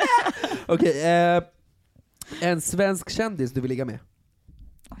 Okej. En svensk kändis du vill ligga med?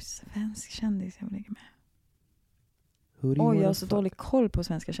 Svensk kändis jag vill ligga med. Jag har så dålig koll på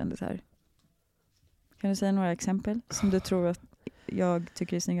svenska kändisar. Kan du säga några exempel som du tror att jag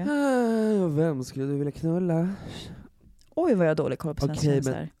tycker är snygga? Vem skulle du vilja knulla? Oj, vad jag har dålig koll på svenska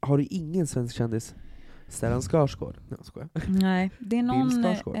kändisar. Men har du ingen svensk kändis? Stellan Skarsgård? Nej, jag skojar. Nej, det är någon...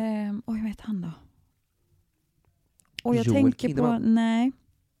 vad heter han då? Och jag Joel tänker Kinnaman. på... Nej.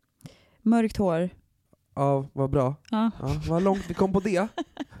 Mörkt hår. Ja, vad bra. Ja. Vad långt vi kom på det,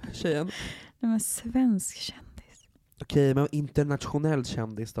 tjejen. Nej, men svensk kändis. Okej, men internationell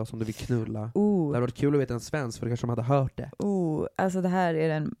kändis då, som du vill knulla. Det hade varit kul att veta en svensk, för kanske de hade hört det. Alltså det här är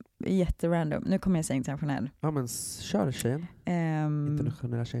en jätterandom. Nu kommer jag säga internationell. Ja, men kör tjejen.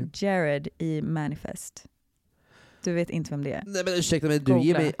 Internationella tjejen. Jared i Manifest. Du vet inte vem det är. Nej, men ursäkta mig, du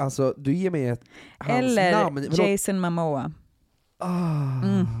ger mig ett hans namn. Eller Jason Momoa.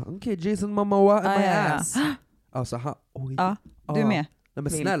 Okej, Jason Momoa and my ass. Alltså, du är med. Nej, men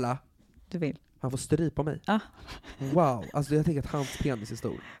snälla. Du vill. Han får strypa mig. Wow, alltså jag tänker att hans penis är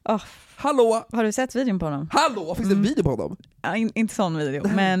stor. Hallå! Har du sett videon på honom? Hallå, finns det en video på honom? Ja, inte sån video,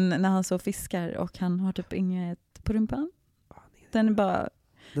 men när han så fiskar och han har typ inget på rumpan. Den är bara...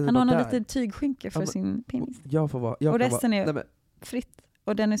 Han har någon liten tygskynke för sin penis. Och resten är fritt.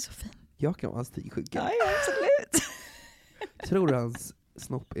 Och den är så fin. Jag kan vara hans tygskynke. Ja, absolut. Tror du hans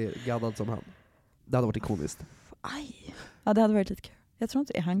snopp är gaddad som han? Det hade varit ikoniskt. Aj. Ja, det hade varit lite kul. Jag tror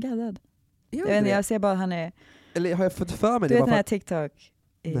inte, är han gaddad? Jag ser bara att han är... Eller har jag fått för mig du det? Du vet den här TikTok.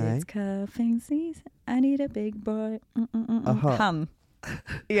 Nej. It's cuffing season, I need a big boy. Han.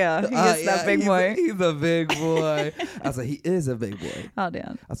 Yeah, he is that big boy. He's a big boy. Alltså he is a big boy. Ja, det är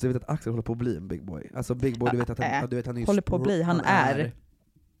han. Alltså du vet att Axel håller på att bli en big boy. Alltså big boy, du vet att han är håller på att bli, han är.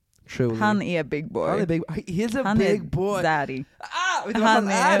 Truly. Han är big boy. Han är big, he's a han big är boy. Daddy. Vet du vad han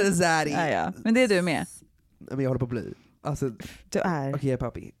är zaddy? Ja. Men det är du med. Men jag håller på att bli. Alltså, du är. Okej,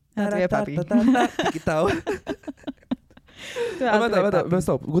 papi. Ja, du är papi. Vänta, men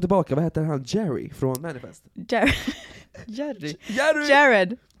stopp. Gå tillbaka, vad heter han? Jerry från Manifest?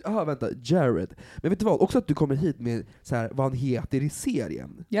 Jared. Jaha, vänta, Jared. Men vet du vad? Också att du kommer hit med så här, vad han heter i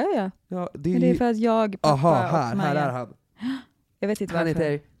serien. Ja, det är för att jag, pappa här är han. Jag vet inte han varför.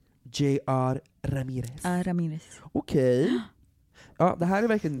 heter J.R. Ramirez. Ramirez. Okej. Ja, det här är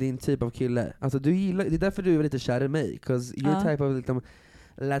verkligen din typ av kille. Alltså du gillar, det är därför du är lite kär i mig. 'Cause your type of liksom,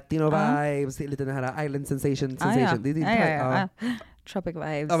 Latino vibes, lite den här island sensation. Det är din type. Tropic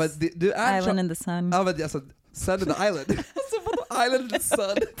vibes. Ja, men du är island in the sun. Ja, men alltså, sun in the island. Alltså vadå island in the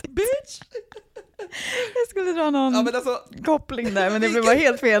sun? Bitch! Jag skulle dra någon koppling där, men det blev bara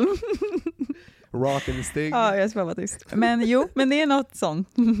helt fel. Rock and sting. Ja, jag ska vara tyst. Men men det är något sånt.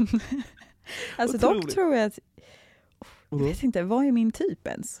 Alltså dock tror jag att jag vet inte, vad är min typ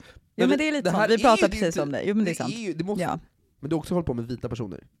ens? Ja, men det är lite sånt. Vi pratar precis om det. Jo, men det är sant. Det måste, men du har också hållit på med vita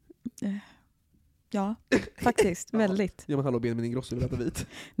personer. Ja, faktiskt. Väldigt. Ja, men hallå, Benjamin Ingrosso vill äta vit.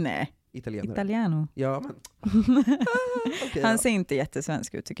 Nej. Italiano. Ja, men. Okay, han ser inte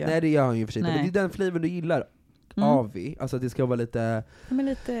jättesvensk ut, tycker jag. Nej, det gör han ju för sig. Men det är den flavor du gillar. Avi. Alltså det ska vara lite... Ja, men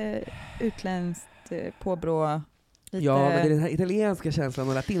lite utländskt, påbrå. Lite... Ja, men det är den här italienska känslan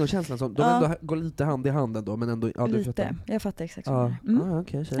och latinokänslan som de ändå går lite hand i hand ändå, men ändå... Ja, lite. Jag fattar exakt.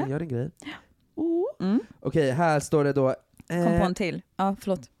 Okej, tjej, gör en grej. Okej, här står det då... Kom på en till. Ja,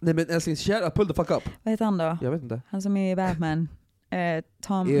 förlåt. Nej, men älskling, pull the fuck up. Vad heter han då? Jag vet inte. Han som är i Batman.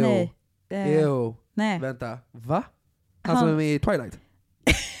 Tom... Ew. Nej. Ew. Nej. Vänta, va? Han som är med i Twilight.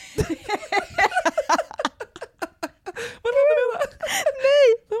 Vad är det du menar? Nej!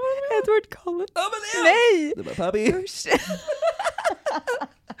 Edward Cullen. Nej! Det var papi.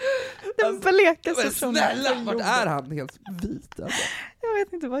 Den blekaste personen. Snälla, vart är han? Helt vit alltså. Jag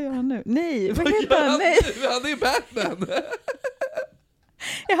vet inte, vad gör han nu? Nej, vad heter han? Nej. Han är ju Batman.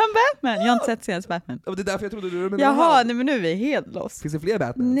 Är han Batman? Jag har inte sett senast Batman. Det är därför jag trodde du menade Jaha, nej, men nu är vi helt lost. Finns det fler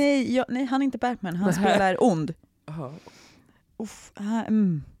Batman? Nej, nej, han är inte Batman. Han spelar ond. Jaha.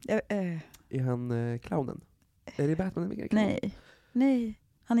 Är han clownen? Är det Batman eller clown? Nej.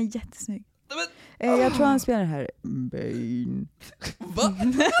 Han är jättesnygg. Jag tror han spelar det här Bane. Va? Vad var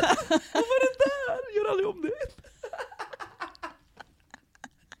det där? Gör aldrig om det.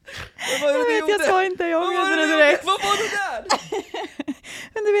 Jag sa inte, jag ångrar det direkt. Vad var det där?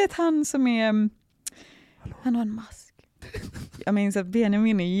 Men du vet han som är... Han har en mask. Jag minns att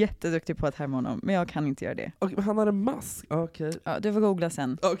Benjamin är jätteduktig på att härma honom, men jag kan inte göra det. Okej, men han har en mask? Okej. Ja, du får googla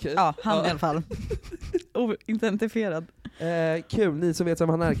sen. Okej. Ja, han i alla fall. Oidentifierad. Kul, ni som vet vem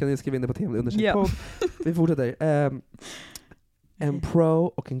han är kan ni skriva in det på temat under podd. Vi fortsätter. En pro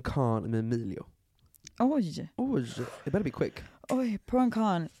och en con med Emilio. Oj, it better be quick. Oj, pro and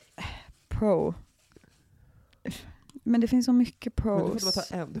con. Pro. Men det finns så mycket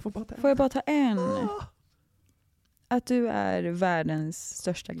pros. Men du får bara ta en. Får jag bara ta en? Att du är världens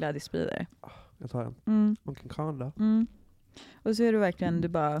största glädjespridare. Jag tar en. Och en con då. Och så är du verkligen,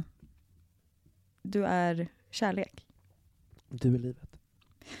 du är kärlek. Du är livet.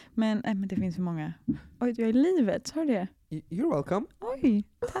 Men det finns för många. Oj, du är livet, sa du det? You're welcome. Oj,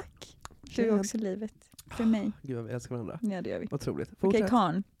 tack. Du är också livet. För mig. Gud vad vi älskar varandra. Ja, det gör vi. Otroligt. Okej,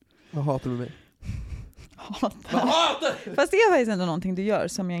 con. Vad hatar du med mig? Hatar? Fast det är faktiskt ändå någonting du gör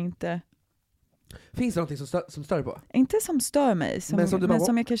som jag inte... Finns det någonting som stör dig på? Inte som stör mig, som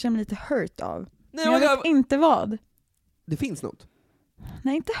jag kanske är lite hurt av. Nej, men jag vet inte vad. Det finns något?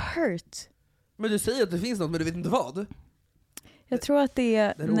 Nej, inte hurt. Men du säger att det finns något, men du vet inte vad? Jag tror att det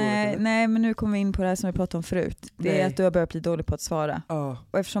är... Nej, men nu kommer vi in på det här som vi pratade om förut. Det är att du har börjat bli dålig på att svara.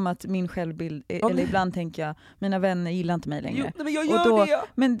 Och eftersom att min självbild... Eller ibland tänker jag, mina vänner gillar inte mig längre. Jo, men jag gör det!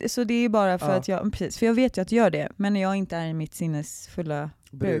 Men, så det är ju bara för att jag... Precis, för jag vet ju att jag gör det. Men när jag inte är i mitt sinnesfulla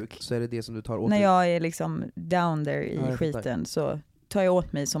bruk så är det det som du tar åt när jag är liksom down there i skiten så tar jag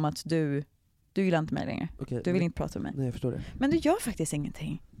åt mig som att du gillar inte mig längre. Du vill inte prata med mig. Nej, jag förstår det. Men du gör faktiskt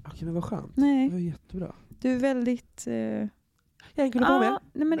ingenting. Okej, men vad skönt. Nej. Det var jättebra. Du är väldigt... Jag kunde vara med.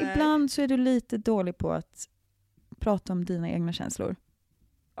 Nej, men ibland så är du lite dålig på att prata om dina egna känslor.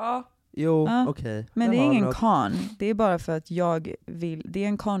 Jo, okej. Men det är ingen con. Det är bara för att jag vill... Det är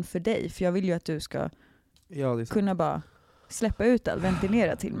en con för dig. För jag vill ju att du ska kunna bara släppa ut allt,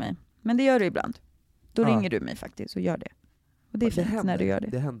 ventilera till mig. Men det gör du ibland. Då ringer du mig faktiskt och gör det. Och det är fint när du gör det.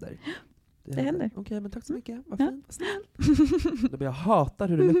 Det händer. Det händer. Okej, men tack så mycket. Vad fint, vad snällt. Jag hatar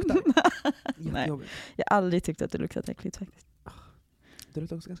hur det luktar. Nej, jag har aldrig tyckt att det luktat äckligt faktiskt. Det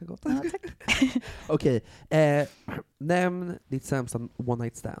luktar också ganska gott. Ja, tack. Okej, nämn ditt sämsta one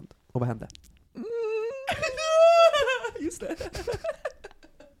night stand. Och vad hände? Just det.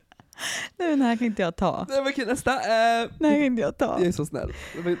 Nej, men det här kan inte jag ta. Nej, men okej, nästa. Det här kan inte jag ta. Jag är så snäll.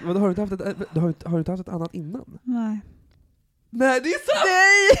 Men har du inte haft ett annat innan? Nej. Nej, det är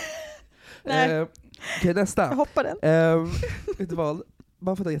sant! Nej! Okej, nästa. Jag hoppar den. Vet du vad?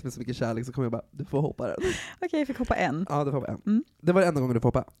 Bara för att du har gett mig så mycket kärlek så kommer jag bara, du får hoppa den. Okej, jag fick hoppa en. Ja, du får hoppa en. Det var den enda gången du får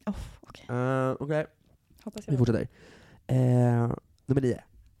hoppa. Okej. Hoppas jag. Vi fortsätter. Nummer 9.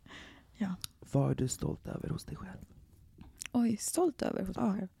 Ja. Vad är du stolt över hos dig själv? Oj, stolt över hos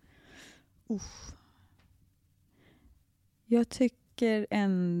mig själv. Jag tycker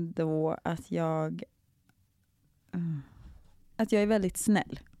ändå att jag är väldigt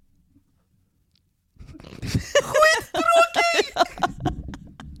snäll. Skittråkigt!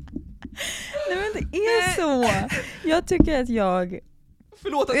 Nej, men det är så. Jag tycker att jag...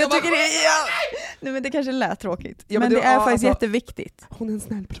 Förlåt att jag tycker Nej, men det kanske lät tråkigt. Ja, men det är faktiskt jätteviktigt. Hon är en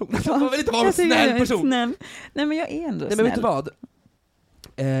snäll person. Man vill inte vara en snäll person. Snäll. Nej, men jag är ändå snäll. Men vet du vad?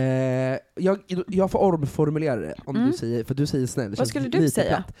 Jag får omformulera det om du säger, för du säger snäll. Vad skulle du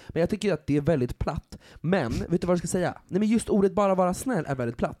säga? Platt. Men jag tycker att det är väldigt platt. Men vet du vad jag ska säga? Nej, men just ordet bara vara snäll är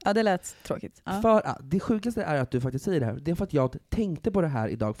väldigt platt. Ja, det lät tråkigt. Ja. För det sjukaste är att du faktiskt säger det här. Det är för att jag tänkte på det här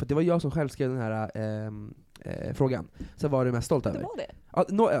idag, för det var jag som själv skrev den här frågan. Så var det mest stolt över. Det var det?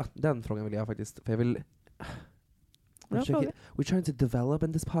 Ja, den frågan vill jag faktiskt, för jag vill... We're trying to develop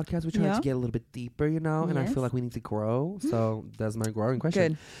in this podcast. We're trying to get a little bit deeper, you know, and I feel like we need to grow. So that's my growing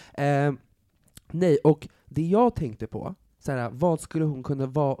question. Nej, och det jag tänkte på, såhär, vad skulle hon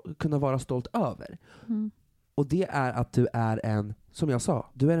kunna vara stolt över? Och det är att du är en, som jag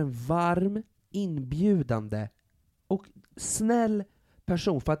sa, du är en varm, inbjudande och snäll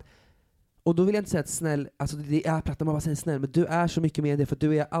person. För att, och då vill jag inte säga att snäll, alltså det är platt när man bara säger snäll, men du är så mycket mer än det, för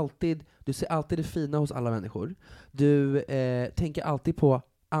du ser alltid det fina hos alla människor. Du tänker alltid på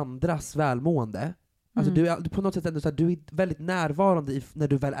andras välmående. Alltså du är på något sätt ändå så här, du är väldigt närvarande när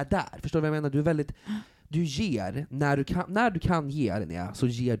du väl är där. Förstår du vad jag menar? Du ger, när du kan ge, Linnea, så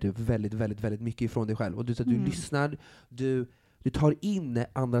ger du väldigt, väldigt, väldigt mycket ifrån dig själv. Och du lyssnar, du tar in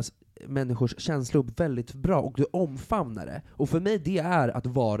andras människors känslor väldigt bra, och du omfamnar det. Och för mig, det är att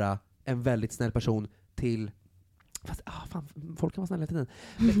vara en väldigt snäll person till... Fast, folk kan vara snälla hela tiden.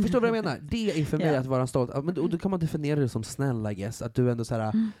 Men, förstår du vad jag menar? Det är för mig att vara stolt. Men då kan man definiera det som snäll, I guess. Att du ändå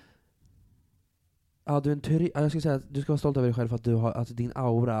såhär... Ja, du är en jag skulle säga att du ska vara stolt över dig själv för att du har, alltså din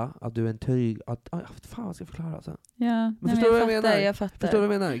aura, att du är en fan, vad ska jag förklara alltså? Ja, men förstår du vad jag menar? Jag fattar. Förstår du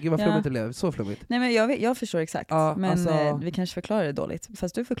vad jag menar? Gud vad flummigt det blev, så flummigt. Nej, men jag förstår exakt, men alltså, vi kanske förklarar det dåligt,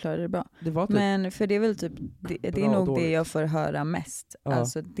 fast du förklarar det bra. Det var typ, men för det är väl typ, det är nog dåligt. Det jag får höra mest.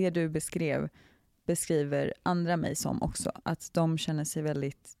 Alltså det du beskriver andra mig som också, att de känner sig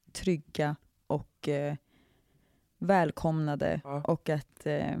väldigt trygga och välkomnade, och att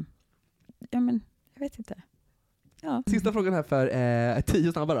men jag vet inte. Ja. Sista frågan här för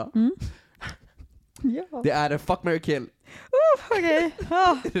 10 snabba då. Ja. Det är en fuck, marry, kill. Okej.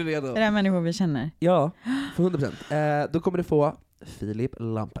 Är du redo? Är det här människor vi känner? Ja, för 100%. Då kommer du få Filip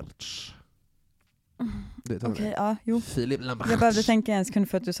Lampertz. Okej, ja, jo. Filip Lampertz. Jag behövde tänka en sekund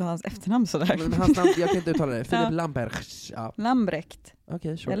för att du sa hans efternamn sådär. Men hans namn, jag kan inte uttala det. Filip Lampertz. Ja. Lambrecht.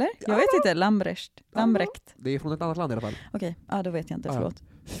 Okay, sure. Eller? Jag vet inte. Lambrecht. Det är från ett annat land i alla fall. Okej, då vet jag inte. Förlåt.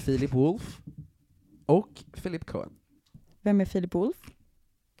 Philip Wolf och Philip Cohen. Vem är Philip Wolf?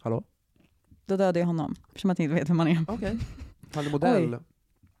 Hallå? Då dödade jag honom, eftersom jag inte vet vem han är. Okej. Han är modell.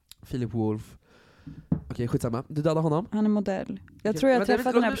 Philip Wolf. Okej, skitsamma. Du dödade honom? Han är modell. Jag tror jag har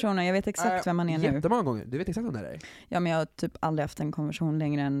träffat den här personen. Jag vet exakt vem han är nu. Jättemånga gånger. Du vet exakt vem det är? Ja, men jag har typ aldrig haft en konversation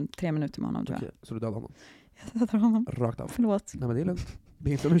längre än 3 minuter med honom, tror jag. Okej, så du dödade honom? Jag dödade honom. Rakt av. Förlåt. Nej, men det är lugnt. Det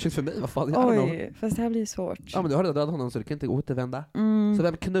är inte en ursäkt för mig. Vad fan Oj, fast det här blir svårt. Ja, men du har redan dödat honom så du kan inte återvända. Så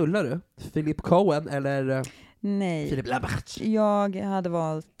vem knullar du? Philip Cohen eller Nej. Philip Lampertz? Jag hade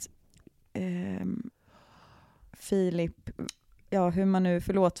valt Filip. Ja, hur man nu...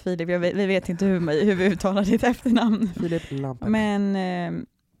 Förlåt Filip, vi vet inte hur vi uttalar ditt efternamn. Philip Lampertz. Men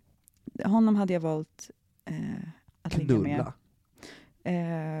honom hade jag valt att ligga med.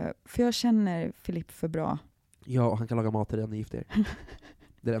 För jag känner Filip för bra. Ja, och han kan laga mat till den ni gifter.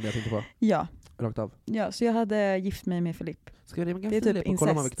 Det är det enda jag tänkte på. Ja. Rakt av. Ja, så jag hade gift mig med Filip. Ska vi ringa det är Filip typ och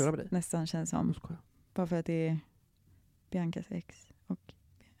kolla om han vill knulla med dig? Nästan känns som. Bara för att det är Biancas ex. Och,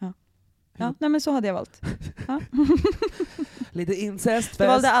 ja, nej men så hade jag valt. Ja. Lite incest. Jag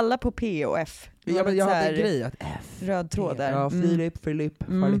valde alla på P och F. Ja, men jag hade en grej att F. Röd tråd där. Ja, Filip, Filipea.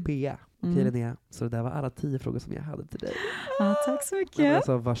 Okej, Mm. Linnea. Så det där var alla 10 frågor som jag hade till dig. Ja, tack så Men mycket.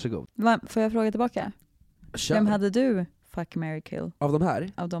 alltså, varsågod. Får jag fråga tillbaka? Kör. Vem hade du fuck, marry, kill Av de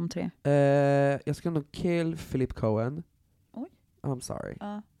här? av de 3? Jag ska nog kill Philip Cohen. Oj. I'm sorry.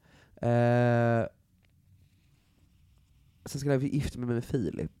 Ja. Sen skulle jag gifta mig med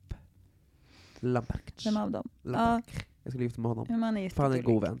Filip Lamberts. Vem av dem? Lamberts. Jag skulle gifta mig med honom. Men man är För han är en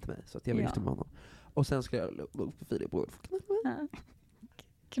god vän till mig, så att jag vill Ja. gifta mig med honom. Och sen skulle jag gå på Filip och Ja.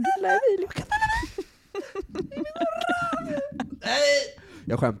 Knulla Filip. Nej!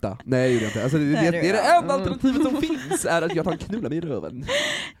 Jag skämtar. Nej, det gjorde jag inte. Alltså, det är det enda alternativet som finns, är att jag tar en knulla mig i röven.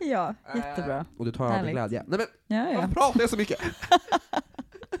 Ja, jättebra. Och du tar jag av med glädje. Nej men, Ja. varför pratar jag så mycket?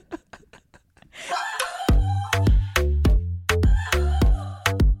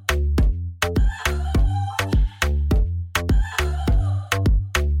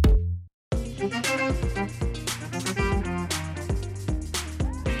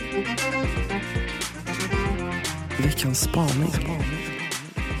 Veckans spaning.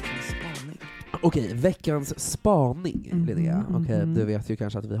 Okej, veckans spaning, Linnea. Okej, du vet ju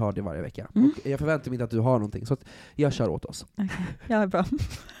kanske att vi har det varje vecka. Och jag förväntar mig inte att du har någonting, så att jag kör åt oss. Okay. Ja, bra.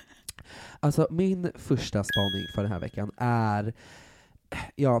 Alltså, min första spaning för den här veckan är...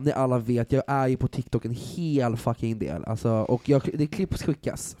 Ja, ni alla vet, jag är ju på TikTok en hel fucking del. Alltså, och det klipps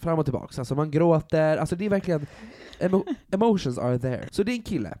skickas fram och tillbaka. Alltså, man gråter, alltså det är verkligen... Emotions are there. Så det är en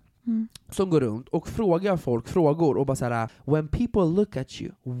kille som går runt och frågar folk frågor och bara såhär: when people look at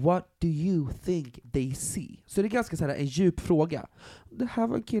you, what do you think they see? Så det är ganska såhär en djup fråga. Det här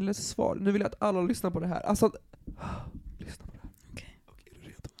var en killes svar. Nu vill jag att alla lyssnar på det här. Alltså, lyssna på det här. Okej, är du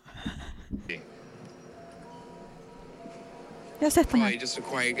redo? Jag har sett den här. Probably just a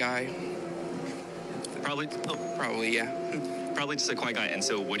quiet guy. Probably, yeah. Probably just a quiet guy. And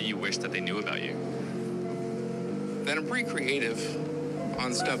so what do you wish that they knew about you? That I'm pretty creative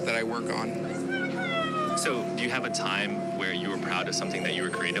on stuff that I work on. So do you have a time where you were proud of something that you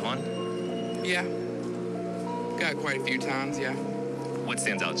were creative on? Yeah. Got quite a few times, yeah. What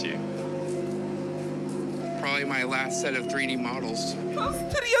stands out to you? Probably my last set of 3D models.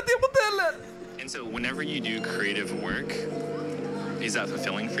 3D-modeller! And so whenever you do creative work, is that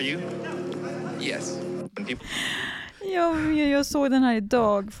fulfilling for you? Yes. When people... Jag såg den här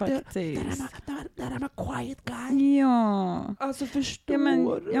idag faktiskt. I'm a quiet guy. Ja. Alltså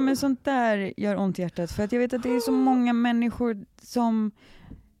förstår. Ja men sånt där gör ont i hjärtat. För att jag vet att det är så många människor som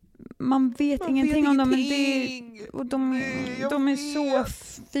man vet ingenting om dem. Men och de är så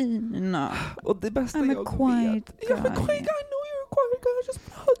fina. Och det bästa I'm jag a quiet vet. guy. I'm a quiet guy. No, you're a quiet guy. Just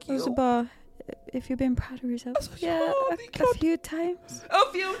hug you. Och så bara, if you've been proud of yourself. Alltså, yeah, ja, a few times. A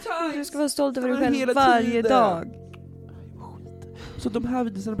few times. Du ska vara stolt över dig Hela själv varje tiden. dag. Så de här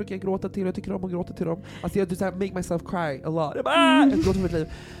videorna brukar jag gråta till, och jag tycker om att gråta till dem. Alltså jag såhär, make myself cry a lot. Jag gråter för mitt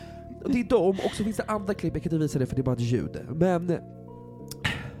liv. Och det är de, och så finns det andra klipp, jag kan inte visa det för det är bara ett ljud. Men det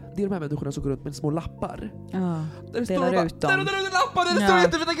är de här människorna som går runt med små lappar. Ja, där delar ut dem. Där är lappar, där det står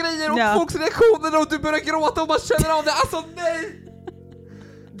jättefina grejer, och folks reaktioner, och du börjar gråta och man känner av det. Alltså nej!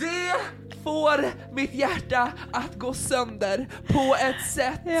 Det får mitt hjärta att gå sönder på ett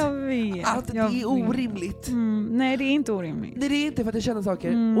sätt jag vet, att det är orimligt. Nej, det är inte orimligt. Nej, det är inte, för att jag känner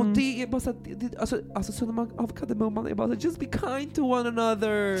saker. Och det är bara så att, alltså så när man av kardemumman är bara så, just be kind to one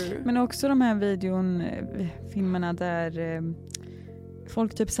another. Men också de här filmerna där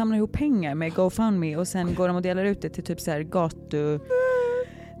folk typ samlar ihop pengar med GoFundMe och sen går de och delar ut det till typ så här gatu.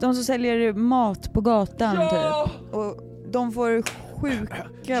 De som säljer mat på gatan typ. Och de får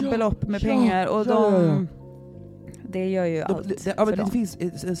sjuka belopp med pengar och det gör ju allt för dem. Det finns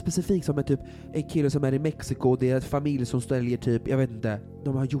en specifik som är typ en kille som är i Mexiko, det är en familj som säljer typ, jag vet inte,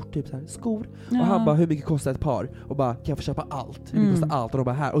 de har gjort typ så här skor, och han bara, hur mycket kostar ett par? Och bara, kan jag få köpa allt? Hur mycket kostar allt? Och de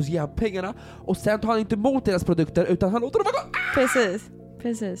bara, här, och så ger han pengarna, och sen tar han inte emot deras produkter utan han låter dem bara gå.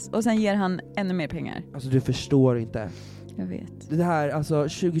 Precis, och sen ger han ännu mer pengar. Alltså du förstår inte. Jag vet. Det här, alltså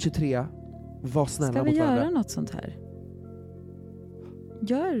 2023, var snälla mot varandra. Ska vi göra något sånt här?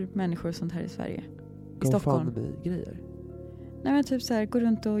 Gör människor sånt här i Sverige? I Stockholm? Grejer. Nej men typ så här, gå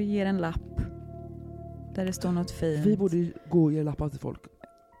runt och ge en lapp där det står något fint. Vi borde gå och ge lappar till folk.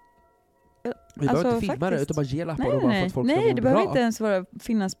 Vi behöver inte filma det, utan bara ge lappar. Nej, för att folk nej, ska det behöver inte ens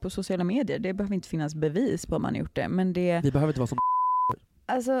finnas på sociala medier. Det behöver inte finnas bevis på att man har gjort det. Men det... Vi behöver inte vara som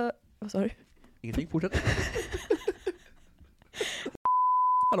alltså, vad sa du? Ingenting, fortsätt.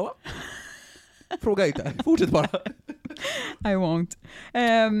 Hallå? Fråga inte, fortsätt bara. I won't.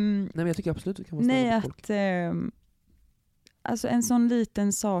 Nej, men jag tycker absolut att det kan vara nej, att folk. Alltså en sån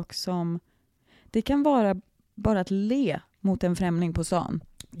liten sak som det kan vara bara att le mot en främling på stan.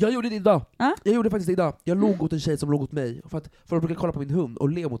 Jag gjorde det idag. Jag gjorde faktiskt det idag. Jag låg åt en tjej som låg åt mig. För att folk brukar kolla på min hund och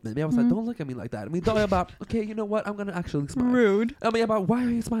le mot mig. Men jag var såhär, don't look at me like that. Men idag jag bara, okay, you know what? I'm gonna actually smile. Rude. Ja, men jag bara, why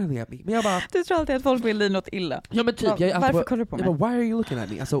are you smiling at me? Men jag bara, du tror alltid att folk vill dig något illa. Ja men typ. Varför kollar du på mig? Jag bara, why are you looking at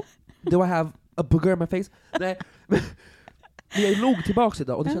me? Alltså, do I have a booger in my face? Nej. Men jag låg tillbaka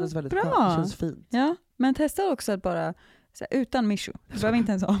idag och det kändes väldigt bra. Det känns fint. Ja, men testa också att bara så här, utan Mishu. Du behöver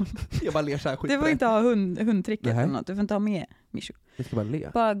inte ens ha. Jag bara ler så här skit. Du får inte ha hundtricket eller något. Du får inte ha med Mishu. Jag ska bara le.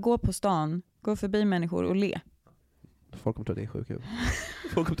 Bara gå på stan, gå förbi människor och le. Folk kommer tro att det är sjuk.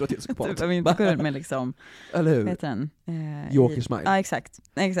 Folk kommer tro att det är psykopat. Du behöver inte gå runt med liksom, eller hur? Vet den? Joker smile. Ja, exakt.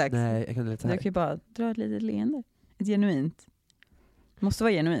 Nej, jag kan lite så här. Du kan ju bara dra ett litet leende. Ett genuint. Måste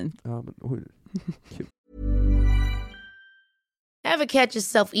vara genuint. Ja, men kul. Ever catch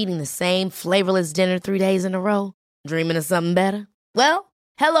yourself eating the same flavorless dinner 3 days in a row? Dreaming of something better? Well,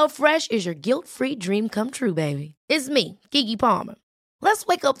 HelloFresh is your guilt-free dream come true, baby. It's me, Keke Palmer. Let's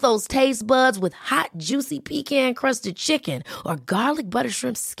wake up those taste buds with hot, juicy pecan-crusted chicken or garlic butter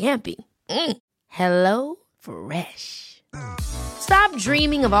shrimp scampi. Hello Fresh. Stop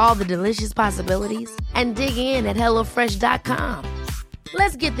dreaming of all the delicious possibilities and dig in at HelloFresh.com.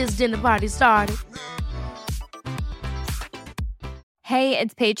 Let's get this dinner party started. Hey,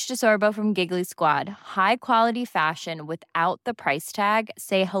 it's Paige DeSorbo from Giggly Squad. High quality fashion without the price tag.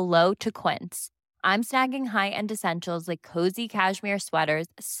 Say hello to Quince. I'm snagging high-end essentials like cozy cashmere sweaters,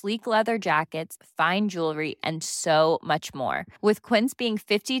 sleek leather jackets, fine jewelry, and so much more. With Quince being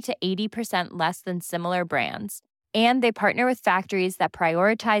 50 to 80% less than similar brands. And they partner with factories that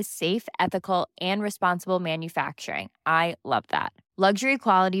prioritize safe, ethical, and responsible manufacturing. I love that. Luxury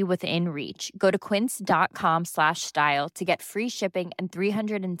quality within reach. Go to quince.com/style to get free shipping and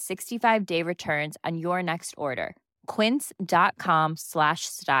 365-day returns on your next order.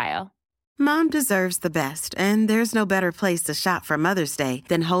 Quince.com/style. Mom deserves the best, and there's no better place to shop for Mother's Day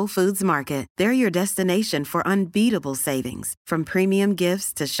than Whole Foods Market. They're your destination for unbeatable savings, from premium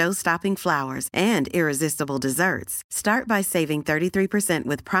gifts to show-stopping flowers and irresistible desserts. Start by saving 33%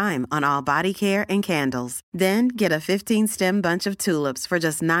 with Prime on all body care and candles. Then get a 15-stem bunch of tulips for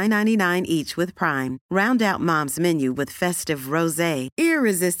just $9.99 each with Prime. Round out Mom's menu with festive rosé,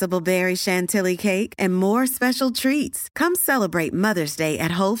 irresistible berry chantilly cake, and more special treats. Come celebrate Mother's Day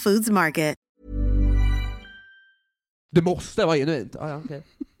at Whole Foods Market. Det måste vara genuint. Okay.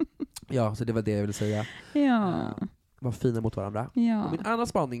 Ja, så det var det jag ville säga. Ja. Var fina mot varandra. Ja. Och min andra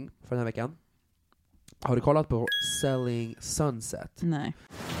spaning för den här veckan. Har du kollat på Selling Sunset? Nej.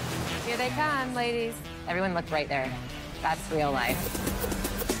 Here they come, ladies. Everyone look right there. That's real life.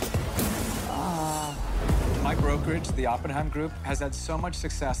 My brokerage, the Oppenheim Group, has had so much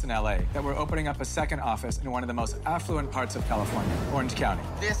success in LA that we're opening up a second office in one of the most affluent parts of California, Orange County.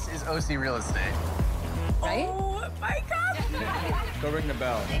 This is OC Real Estate. Right? Oh my God! Go ring the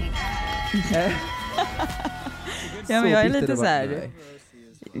bell. Ja, men jag är lite så här.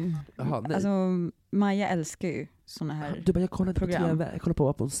 Jaha, nej. Alltså, Maja älskar ju såna här du bara, jag kollade program. På TV, jag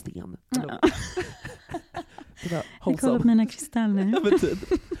kollade på en sten. Jag kollar på mina kristaller. Ja, men typ.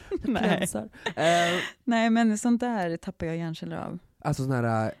 Nej. Nej, men sånt där tappar jag hjärnceller av. Alltså sån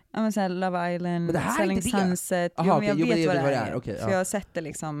här... Ja, men så här Love Island, Selling Sunset. Aha, men jag vet vad det är. Okay, för jag har sett det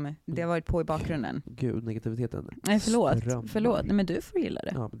liksom, det har varit på i bakgrunden. Gud, negativiteten. Nej, förlåt. Nej, men du får gilla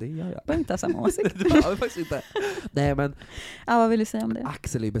det. Ja, men det gör jag. Bara inte ha samma åsikt. Det var faktiskt inte. Nej, men... Ja, vad vill du säga om det?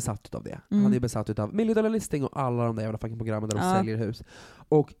 Axel är besatt av det. Han är besatt av $1 million listing och alla de där jävla fucking programmen där de säljer hus.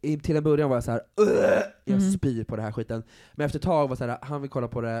 Och till en början var jag så här, jag spyr på det här skiten. Men efter ett tag var så här, han vill kolla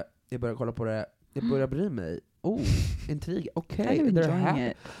på det, jag börjar kolla på det, jag börjar bry mig. Intrig.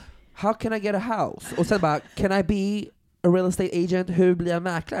 Okej. How can I get a house? Och sen bara, can I be a real estate agent? Hur blir jag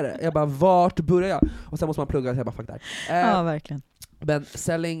mäklare? Jag bara, vart börjar jag? Och sen måste man plugga, så jag bara, fuck där. Ja, verkligen. Men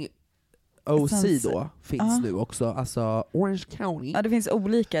Selling OC då finns nu också, alltså Orange County. Ja, det finns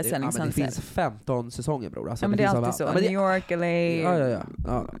olika Selling Sunset. Det finns 15 säsonger, bror. Alltså, ja, men det är alltid så. New York, LA.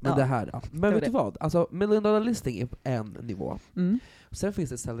 Ja. Men det här, ja. Men vet du vad? Alltså, $1 million listing är på en nivå. Sen finns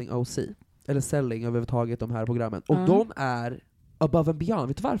det Selling OC. Eller Selling överhuvudtaget, de här programmen. Och de är above and beyond.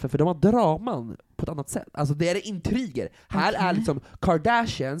 Vet du varför? För de har draman på ett annat sätt. Alltså det är intriger. Här är liksom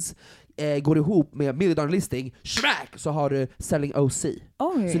Kardashians går ihop med $1 million listing. Smack! Så har du Selling OC. Så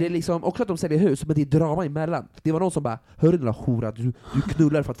det är liksom också att de säljer hus, men det är drama emellan. Det var någon som bara, hör du den där hora, du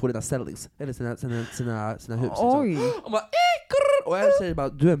knullar för att få dina sellings. Eller sina hus. Oj! Liksom. Och jag säger bara,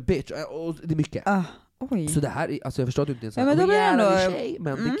 du är en bitch. Och det är mycket. Oj. Så det här, alltså jag förstår att du inte är en men då blir det ändå tjej,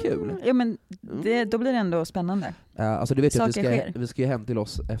 men det är kul. Ja, men då blir det ändå spännande. Alltså du vet ju att Saker vi ska hem till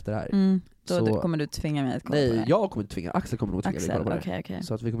oss efter det här. Då kommer du tvinga mig att kolla på det. Nej, jag kommer inte tvinga. Axel kommer nog tvinga mig att kolla på det. Okay.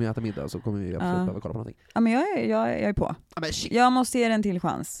 Så att vi kommer äta middag, så kommer vi absolut behöva kolla på någonting. Ja, men jag är på. Jag måste ge den till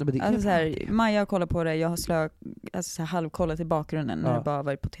chans. Ja, alltså, så här, Maja kollar på det, jag har så här, halvkollat i bakgrunden när det bara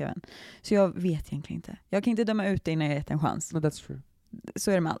varit på tvn. Så jag vet egentligen inte. Jag kan inte döma ut det innan jag gett en chans. No, that's true.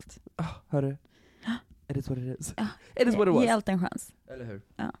 Så är det med allt. Hörru. It is what it is. It is what it was. Ge allt en chans. Eller hur?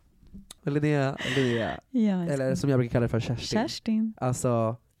 Ja. Linnea. Eller som jag brukar kalla det för, Kerstin.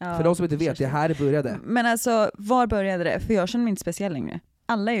 Alltså, för de som inte vet, det här det började. Men alltså, var började det? För jag känner mig inte speciell längre.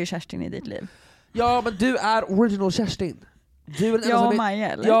 Alla är ju Kerstin i ditt liv. Ja, men du är original Kerstin. Du är den enda som Maja,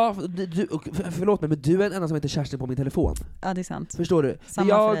 eller? Ja, förlåt mig, men du är den enda som heter Kerstin på min telefon. Ja, det är sant. Förstår du? Samma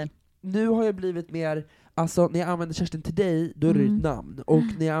för dig. Nu har jag blivit mer, alltså när jag använder Kerstin till dig, då är det ditt namn. Och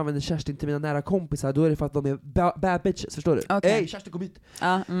när jag använder Kerstin till mina nära kompisar, då är det för att de är bad bitches, förstår du? Hej, Kerstin kom hit!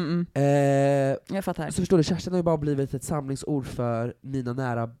 Ja, jag fattar. Så förstår du, Kerstin har ju bara blivit ett samlingsord för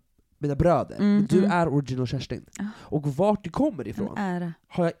mina bröder. Du är original Kerstin. Och vart du kommer ifrån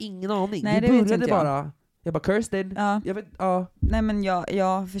har jag ingen aning. Nej, det började bara... Jag bara, Kirsten, jag vet, Nej, men jag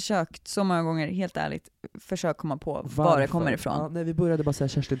har försökt så många gånger, helt ärligt, försökt komma på var det kommer ifrån. Ja, nej, vi började bara säga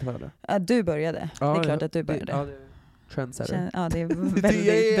Kerstin till varandra. Ja, du började. Det är klart att du började. Ja, det är trendsetter. Ja, det är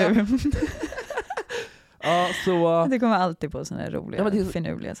väldigt du. Ja, så... Det kommer alltid på såna roliga,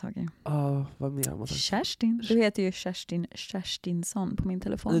 finurliga saker. Ja, vad menar man? Kerstin. Du heter ju Kerstinsson på min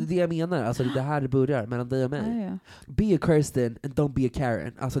telefon. Det är det jag menar, alltså det här börjar mellan dig och mig. Ja. Be a Kirsten and don't be a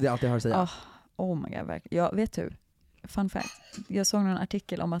Karen. Alltså det är allt jag har att säga. Oh my god, verkligen. Ja, vet du, fun fact. Jag såg någon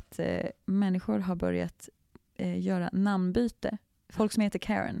artikel om att människor har börjat göra namnbyte. Folk som heter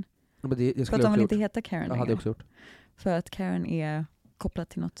Karen. Ja, men för att de vill inte heta Karen längre. Hade jag också gjort. För att Karen är kopplat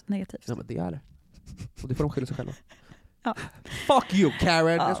till något negativt. Ja, men det är det. Och det får de skylla sig själva. Ja. Fuck you,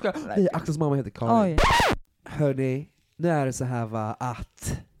 Karen! Axels mamma heter Karin. Hörni, nu är det så här va,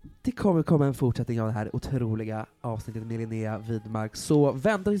 att det kommer komma en fortsättning av det här otroliga avsnittet med Linnea Widmark. Så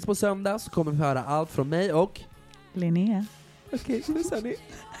vänta tills på söndag, så kommer vi höra allt från mig och Linnea. Okej, puss hörni.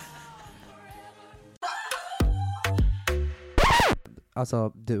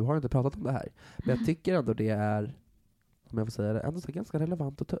 Alltså, du har inte pratat om det här. Men jag tycker ändå det är, om jag får säga det, ändå så ganska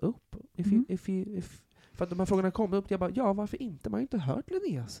relevant att ta upp. För att de här frågorna kommer upp, jag bara, varför inte? Man har inte hört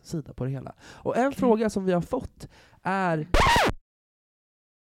Linneas sida på det hela. Och en fråga som vi har fått är,